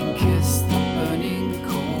can kiss the burning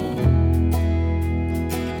coal.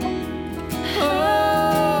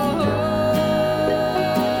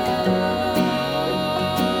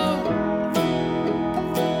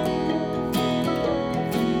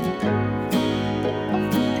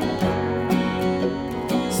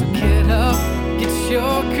 So get up, get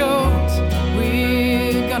your coat.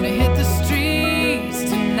 We're gonna hit the streets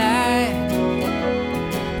tonight.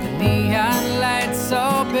 The neon lights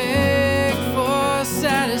all beg for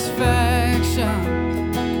satisfaction.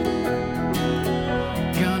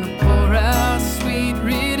 Gonna pour out sweet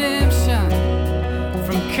redemption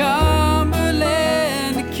from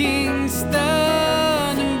Cumberland to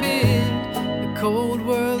Kingston and bid the cold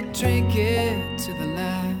world drink it to the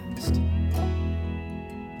last.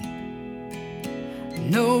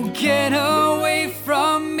 No, get away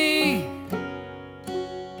from me.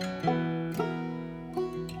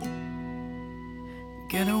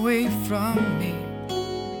 Get away from me.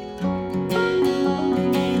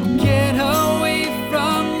 Get away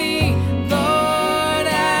from me, Lord,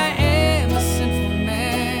 I am a sinful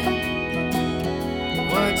man.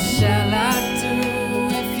 What shall I do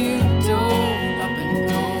if you don't up and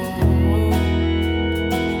go?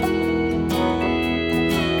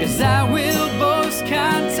 'Cause I will boast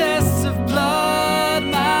contests of blood,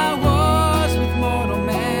 my wars with mortal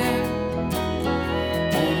man.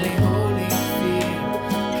 Only holy fear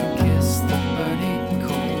can kiss the burning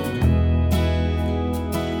coal.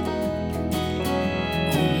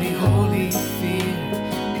 Only holy fear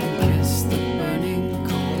can kiss the burning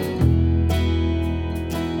coal.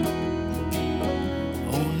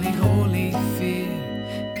 Only holy fear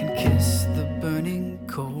can kiss the burning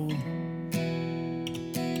coal.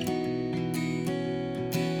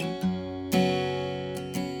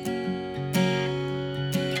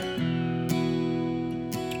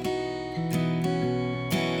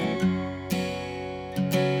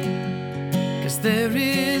 'Cause there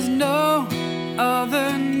is no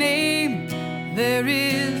other name, there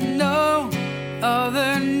is no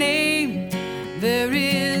other name, there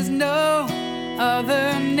is no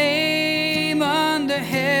other name under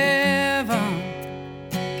heaven.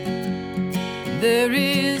 There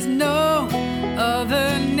is no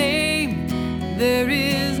other name, there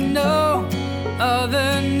is no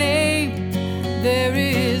other name, there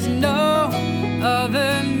is no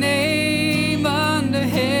other name under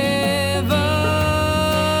heaven.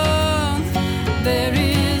 There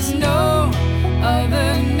is no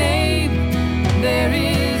other name, there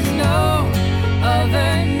is no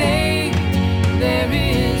other name, there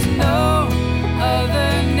is no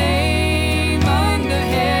other name under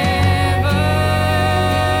heaven.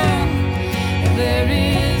 There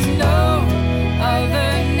is no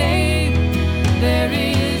other name, there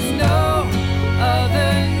is no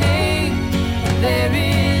other name, there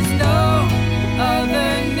is no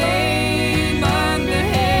other name under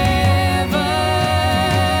heaven.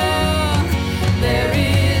 There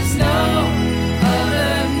is no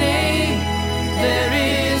other name, there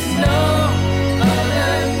is no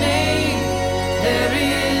other name, there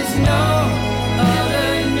is no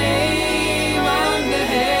other name under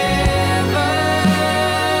heaven.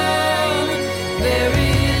 There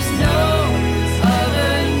is no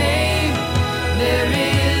other name, there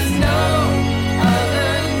is no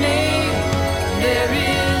other name, there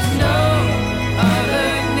is no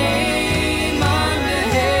other name under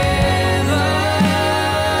heaven.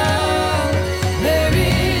 There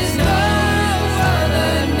is no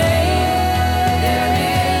other name, there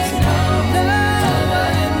is no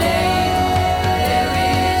other name, there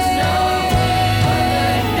is no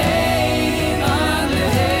other name under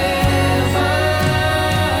heaven.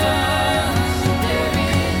 There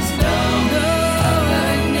is no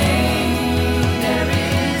other name, there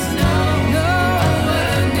is no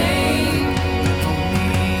other name.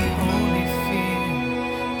 Only fear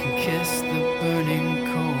can kiss the burning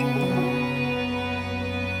coal.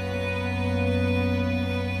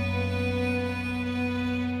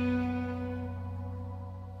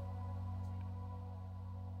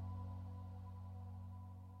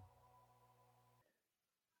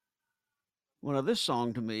 Well, this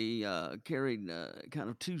song to me carried kind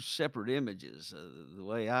of two separate images. The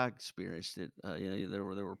way I experienced it, there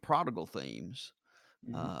were prodigal themes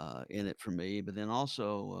Mhm. in it for me, but then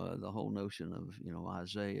also the whole notion of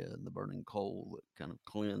Isaiah and the burning coal that kind of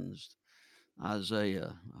cleansed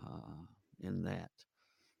Isaiah in that.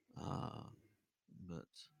 Uh,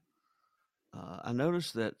 but I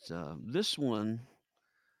noticed that this one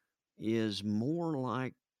is more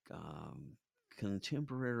like um,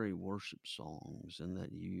 contemporary worship songs, and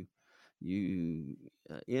that you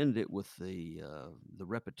end it with the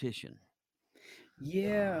repetition.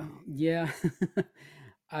 Yeah, Uh, yeah.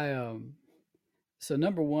 I so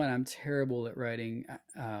number one, I'm terrible at writing.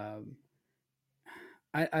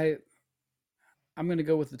 I I'm gonna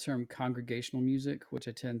go with the term congregational music, which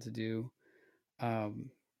I tend to do,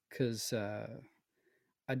 because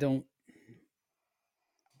I don't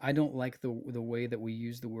I don't like the way that we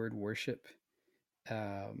use the word worship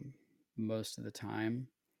um, most of the time,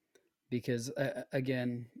 because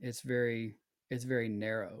again, it's very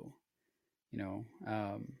narrow. You know,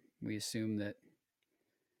 we assume that,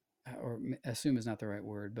 or assume is not the right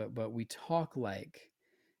word, but we talk like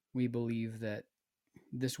we believe that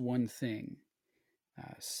this one thing,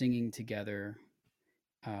 singing together,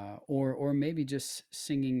 or maybe just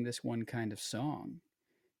singing this one kind of song,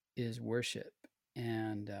 is worship,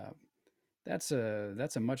 and that's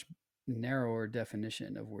a much narrower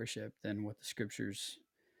definition of worship than what the scriptures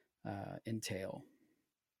entail,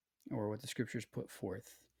 or what the scriptures put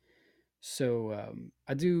forth. So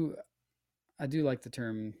I do like the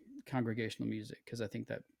term congregational music, because I think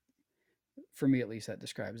that, for me at least, that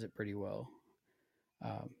describes it pretty well.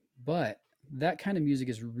 Um, but that kind of music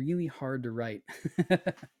is really hard to write,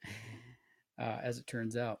 as it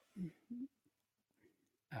turns out.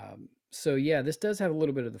 So yeah, this does have a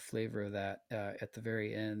little bit of the flavor of that at the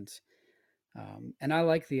very end, and I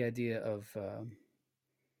like the idea of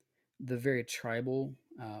the very tribal,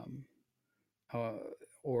 uh,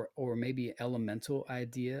 or maybe elemental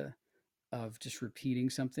idea of just repeating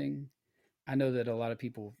something. I know that a lot of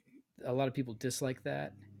people dislike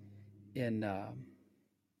that in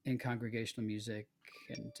in congregational music,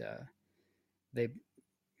 and they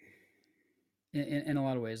in a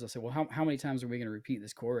lot of ways they'll say, well, how many times are we going to repeat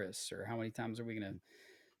this chorus, or how many times are we going to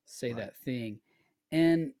say right. that thing?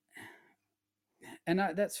 And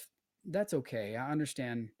that's okay. I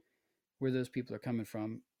understand where those people are coming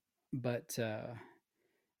from, but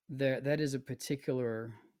there that is a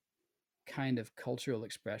particular kind of cultural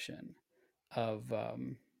expression of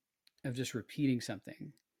um, of just repeating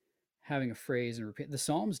something, having a phrase and repeat. The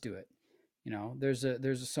Psalms do it. You know, there's a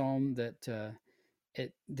psalm that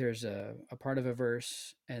there's a part of a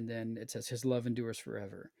verse, and then it says His love endures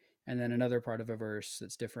forever, and then another part of a verse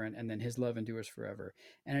that's different, and then His love endures forever,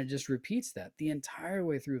 and it just repeats that the entire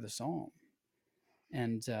way through the psalm.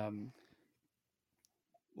 And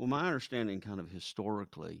Well, my understanding, kind of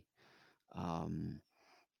historically, um,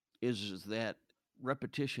 is that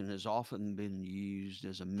repetition has often been used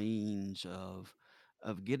as a means of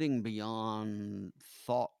getting beyond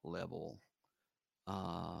thought level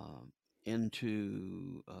uh,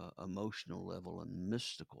 into emotional level and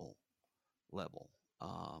mystical level.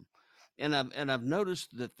 Um, and I've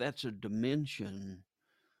noticed that that's a dimension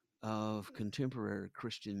of contemporary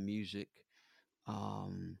Christian music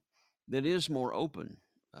um, that is more open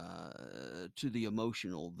to the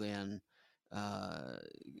emotional than uh,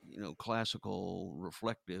 classical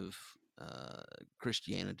reflective uh,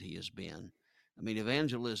 Christianity has been. I mean,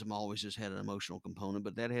 evangelism always has had an emotional component,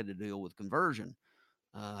 but that had to deal with conversion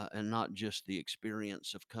and not just the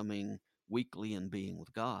experience of coming weekly and being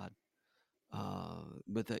with God.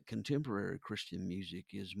 But that contemporary Christian music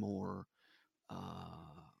is more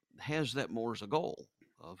has that more as a goal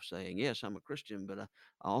of saying, yes, I'm a Christian, but I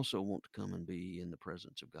also want to come and be in the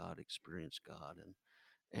presence of God, experience God,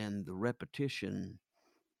 and the repetition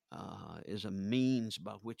is a means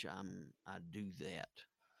by which I do that.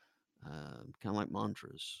 Kind of like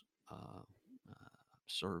mantras uh,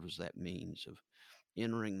 serve as that means of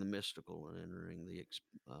entering the mystical and entering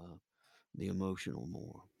the emotional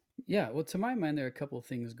more. yeah, well, to my mind, there are a couple of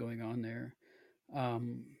things going on there.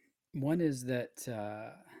 Um, One is that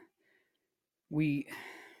we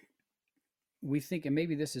we think, and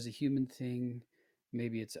maybe this is a human thing,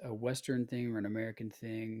 maybe it's a Western thing or an American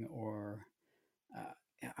thing, or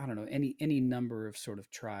I don't know, any number of sort of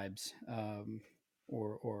tribes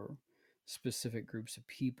or specific groups of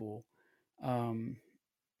people. Um,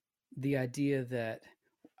 the idea that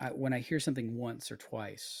when I hear something once or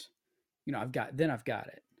twice, you know, I've got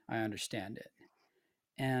it, I understand it,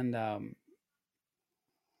 and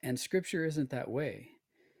Scripture isn't that way.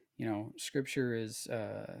 You know, Scripture is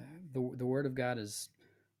the Word of God is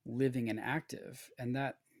living and active, and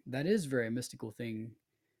that is very mystical thing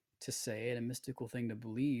to say and a mystical thing to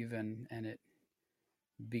believe, and it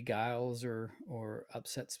beguiles or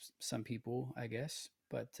upsets some people, I guess.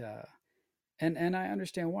 But and I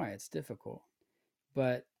understand why it's difficult.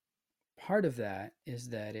 But part of that is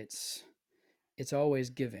that it's always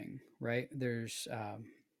giving, right? There's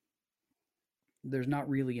not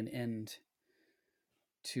really an end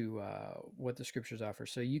to what the scriptures offer.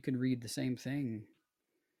 So you can read the same thing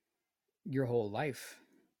your whole life,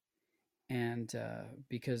 and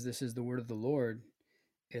because this is the word of the Lord,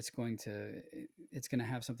 it's going to it's going to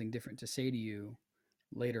have something different to say to you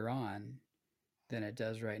later on than it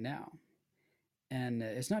does right now. And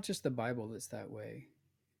it's not just the Bible that's that way.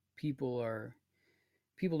 People are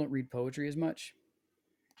people don't read poetry as much,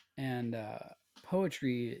 and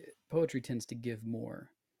poetry tends to give more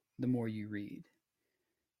the more you read.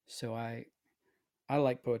 So I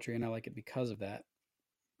like poetry, and I like it because of that.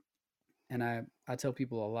 And I tell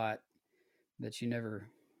people a lot that you never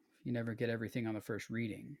get everything on the first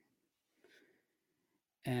reading.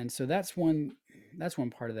 And so that's one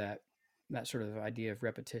part of that sort of idea of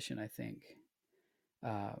repetition, I think,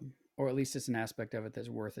 or at least it's an aspect of it that's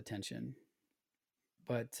worth attention.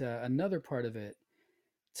 But another part of it,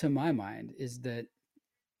 to my mind, is that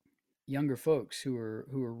younger folks who are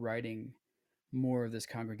writing more of this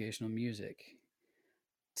congregational music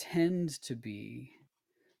tend to be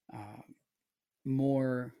uh,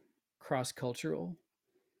 more cross cultural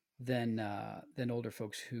than older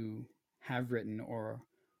folks who have written or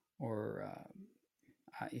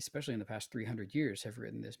especially in the past 300 years have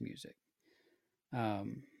written this music.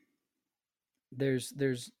 Um, there's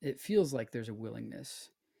it feels like there's a willingness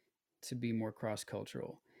to be more cross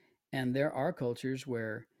cultural, and there are cultures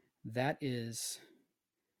where that is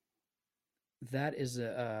that is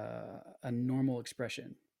a normal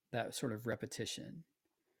expression, that sort of repetition,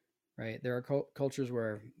 right? There are cultures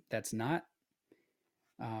where that's not.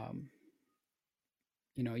 Um,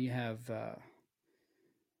 you know, you have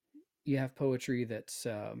poetry that's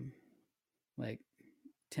like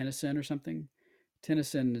Tennyson or something.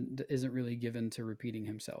 Tennyson isn't really given to repeating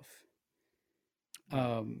himself.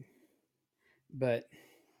 Right. Um, but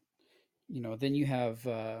you know, then you have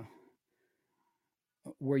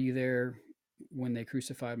 "Were you there when they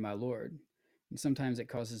crucified my Lord?" And sometimes it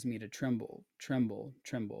causes me to tremble, tremble,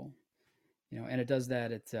 tremble. You know, and it does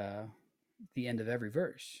that at the end of every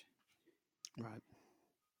verse. Right.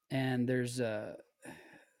 And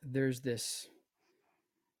there's this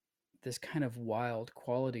kind of wild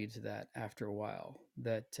quality to that after a while,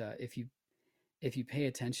 that if you pay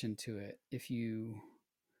attention to it,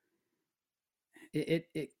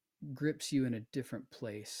 it grips you in a different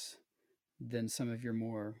place than some of your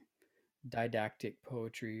more didactic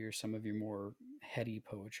poetry or some of your more heady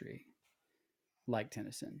poetry, like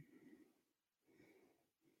Tennyson.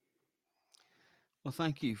 Well,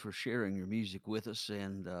 thank you for sharing your music with us,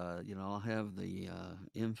 and I'll have the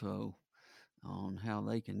info on how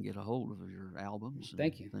they can get a hold of your albums and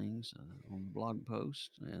Thank you. things on the blog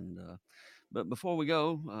post. And but before we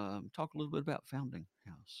go, talk a little bit about Founding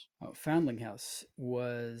House. Foundling House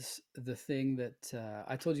was the thing that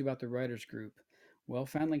I told you about, the writers group. Well,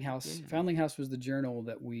 Yeah. Foundling House was the journal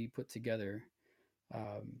that we put together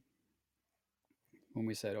um, when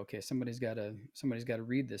we said, okay, somebody's got to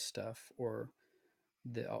read this stuff, or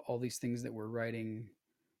all these things that we're writing.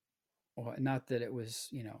 Well, not that it was,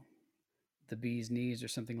 the bee's knees or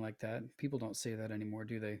something like that. People don't say that anymore,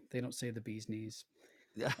 do they? They don't say the bee's knees.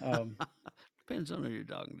 Yeah. Um, Depends on who you're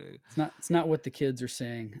talking to. it's not what the kids are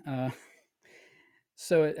saying.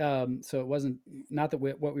 So it wasn't, not that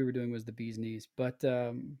what we were doing was the bee's knees, but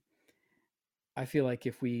I feel like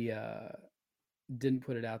if we didn't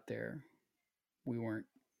put it out there, we weren't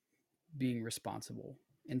being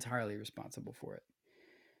entirely responsible for it.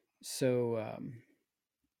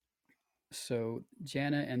 So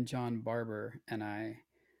Jana and John Barber and I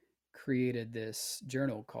created this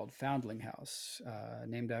journal called Foundling House,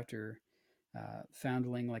 named after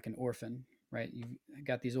foundling, like an orphan, right? You've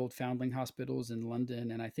got these old foundling hospitals in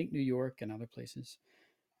London and I think New York and other places.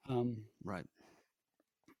 Right.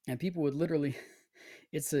 And people would literally,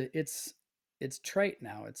 it's trite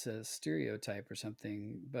now. It's a stereotype or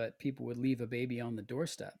something, but people would leave a baby on the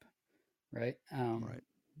doorstep, right? Right.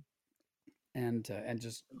 And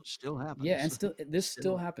just, Still happens. yeah, and this still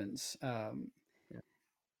Still. happens. Yeah.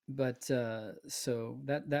 But so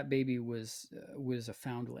that baby was a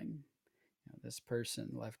foundling. This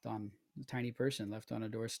tiny person left on a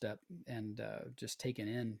doorstep and just taken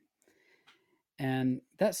in, and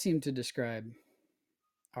that seemed to describe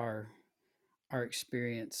our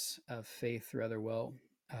experience of faith rather well.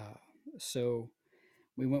 So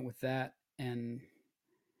we went with that, and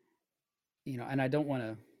and I don't want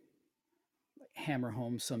to hammer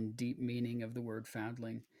home some deep meaning of the word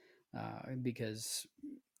foundling, because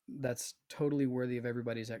that's totally worthy of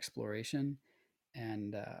everybody's exploration,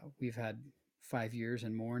 and we've had 5 years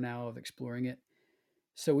and more now of exploring it.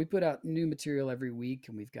 So we put out new material every week,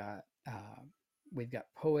 and we've got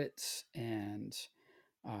poets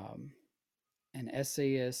um, and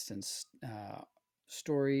essayists and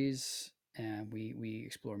stories, and we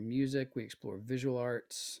explore music, we explore visual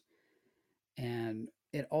arts, and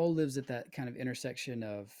it all lives at that kind of intersection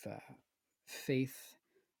of faith,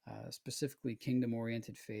 specifically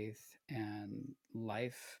kingdom-oriented faith, and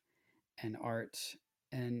life, and art,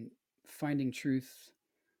 and finding truth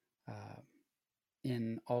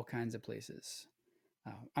in all kinds of places.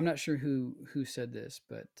 I'm not sure who said this,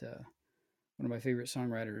 but one of my favorite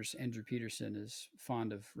songwriters, Andrew Peterson, is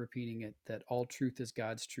fond of repeating it, that all truth is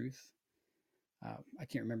God's truth. I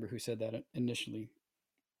can't remember who said that initially,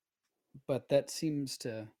 but that seems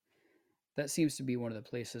to be one of the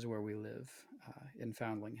places where we live in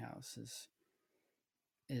Foundling House,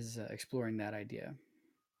 is exploring that idea.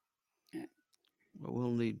 Well,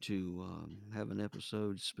 we'll need to have an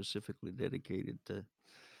episode specifically dedicated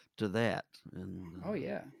to that, and Oh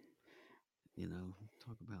yeah,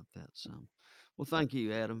 talk about that some. Well, thank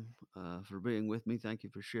you, Adam, for being with me. Thank you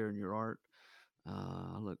for sharing your art.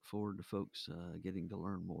 I look forward to folks getting to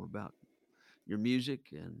learn more about your music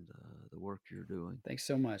and the work you're doing. thanks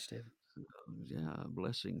so much, David. Yeah,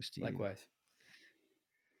 blessings to you. Likewise.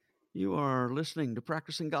 You are listening to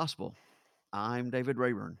Practicing Gospel. I'm David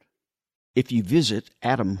Rayburn. If you visit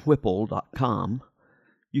adamwhipple.com,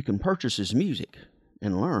 you can purchase his music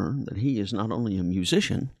and learn that he is not only a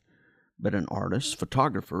musician, but an artist,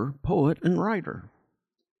 photographer, poet, and writer.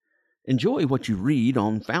 Enjoy what you read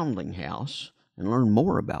on Foundling House and learn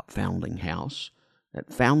more about Foundling House at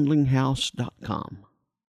foundlinghouse.com.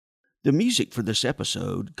 The music for this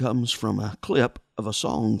episode comes from a clip of a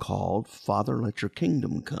song called Father, Let Your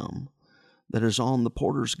Kingdom Come that is on the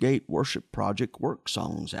Porter's Gate Worship Project Work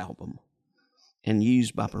Songs album and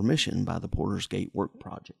used by permission by the Porter's Gate Work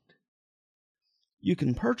Project. You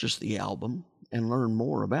can purchase the album and learn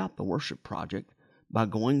more about the worship project by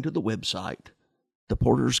going to the website,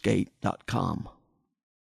 theportersgate.com.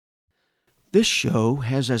 This show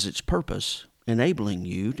has as its purpose enabling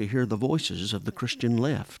you to hear the voices of the Christian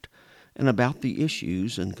left and about the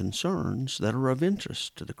issues and concerns that are of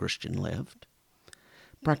interest to the Christian left.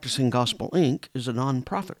 Practicing Gospel Inc. is a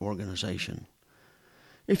nonprofit organization.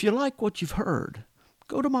 If you like what you've heard,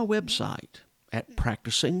 go to my website at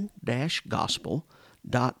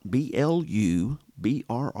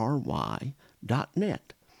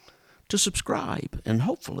practicing-gospel.blubry.net to subscribe and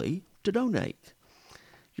hopefully to donate.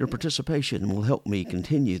 Your participation will help me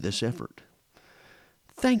continue this effort.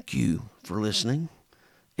 Thank you for listening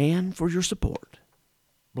and for your support.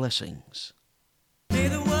 Blessings. May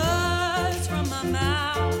the words from my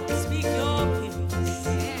mouth speak your peace.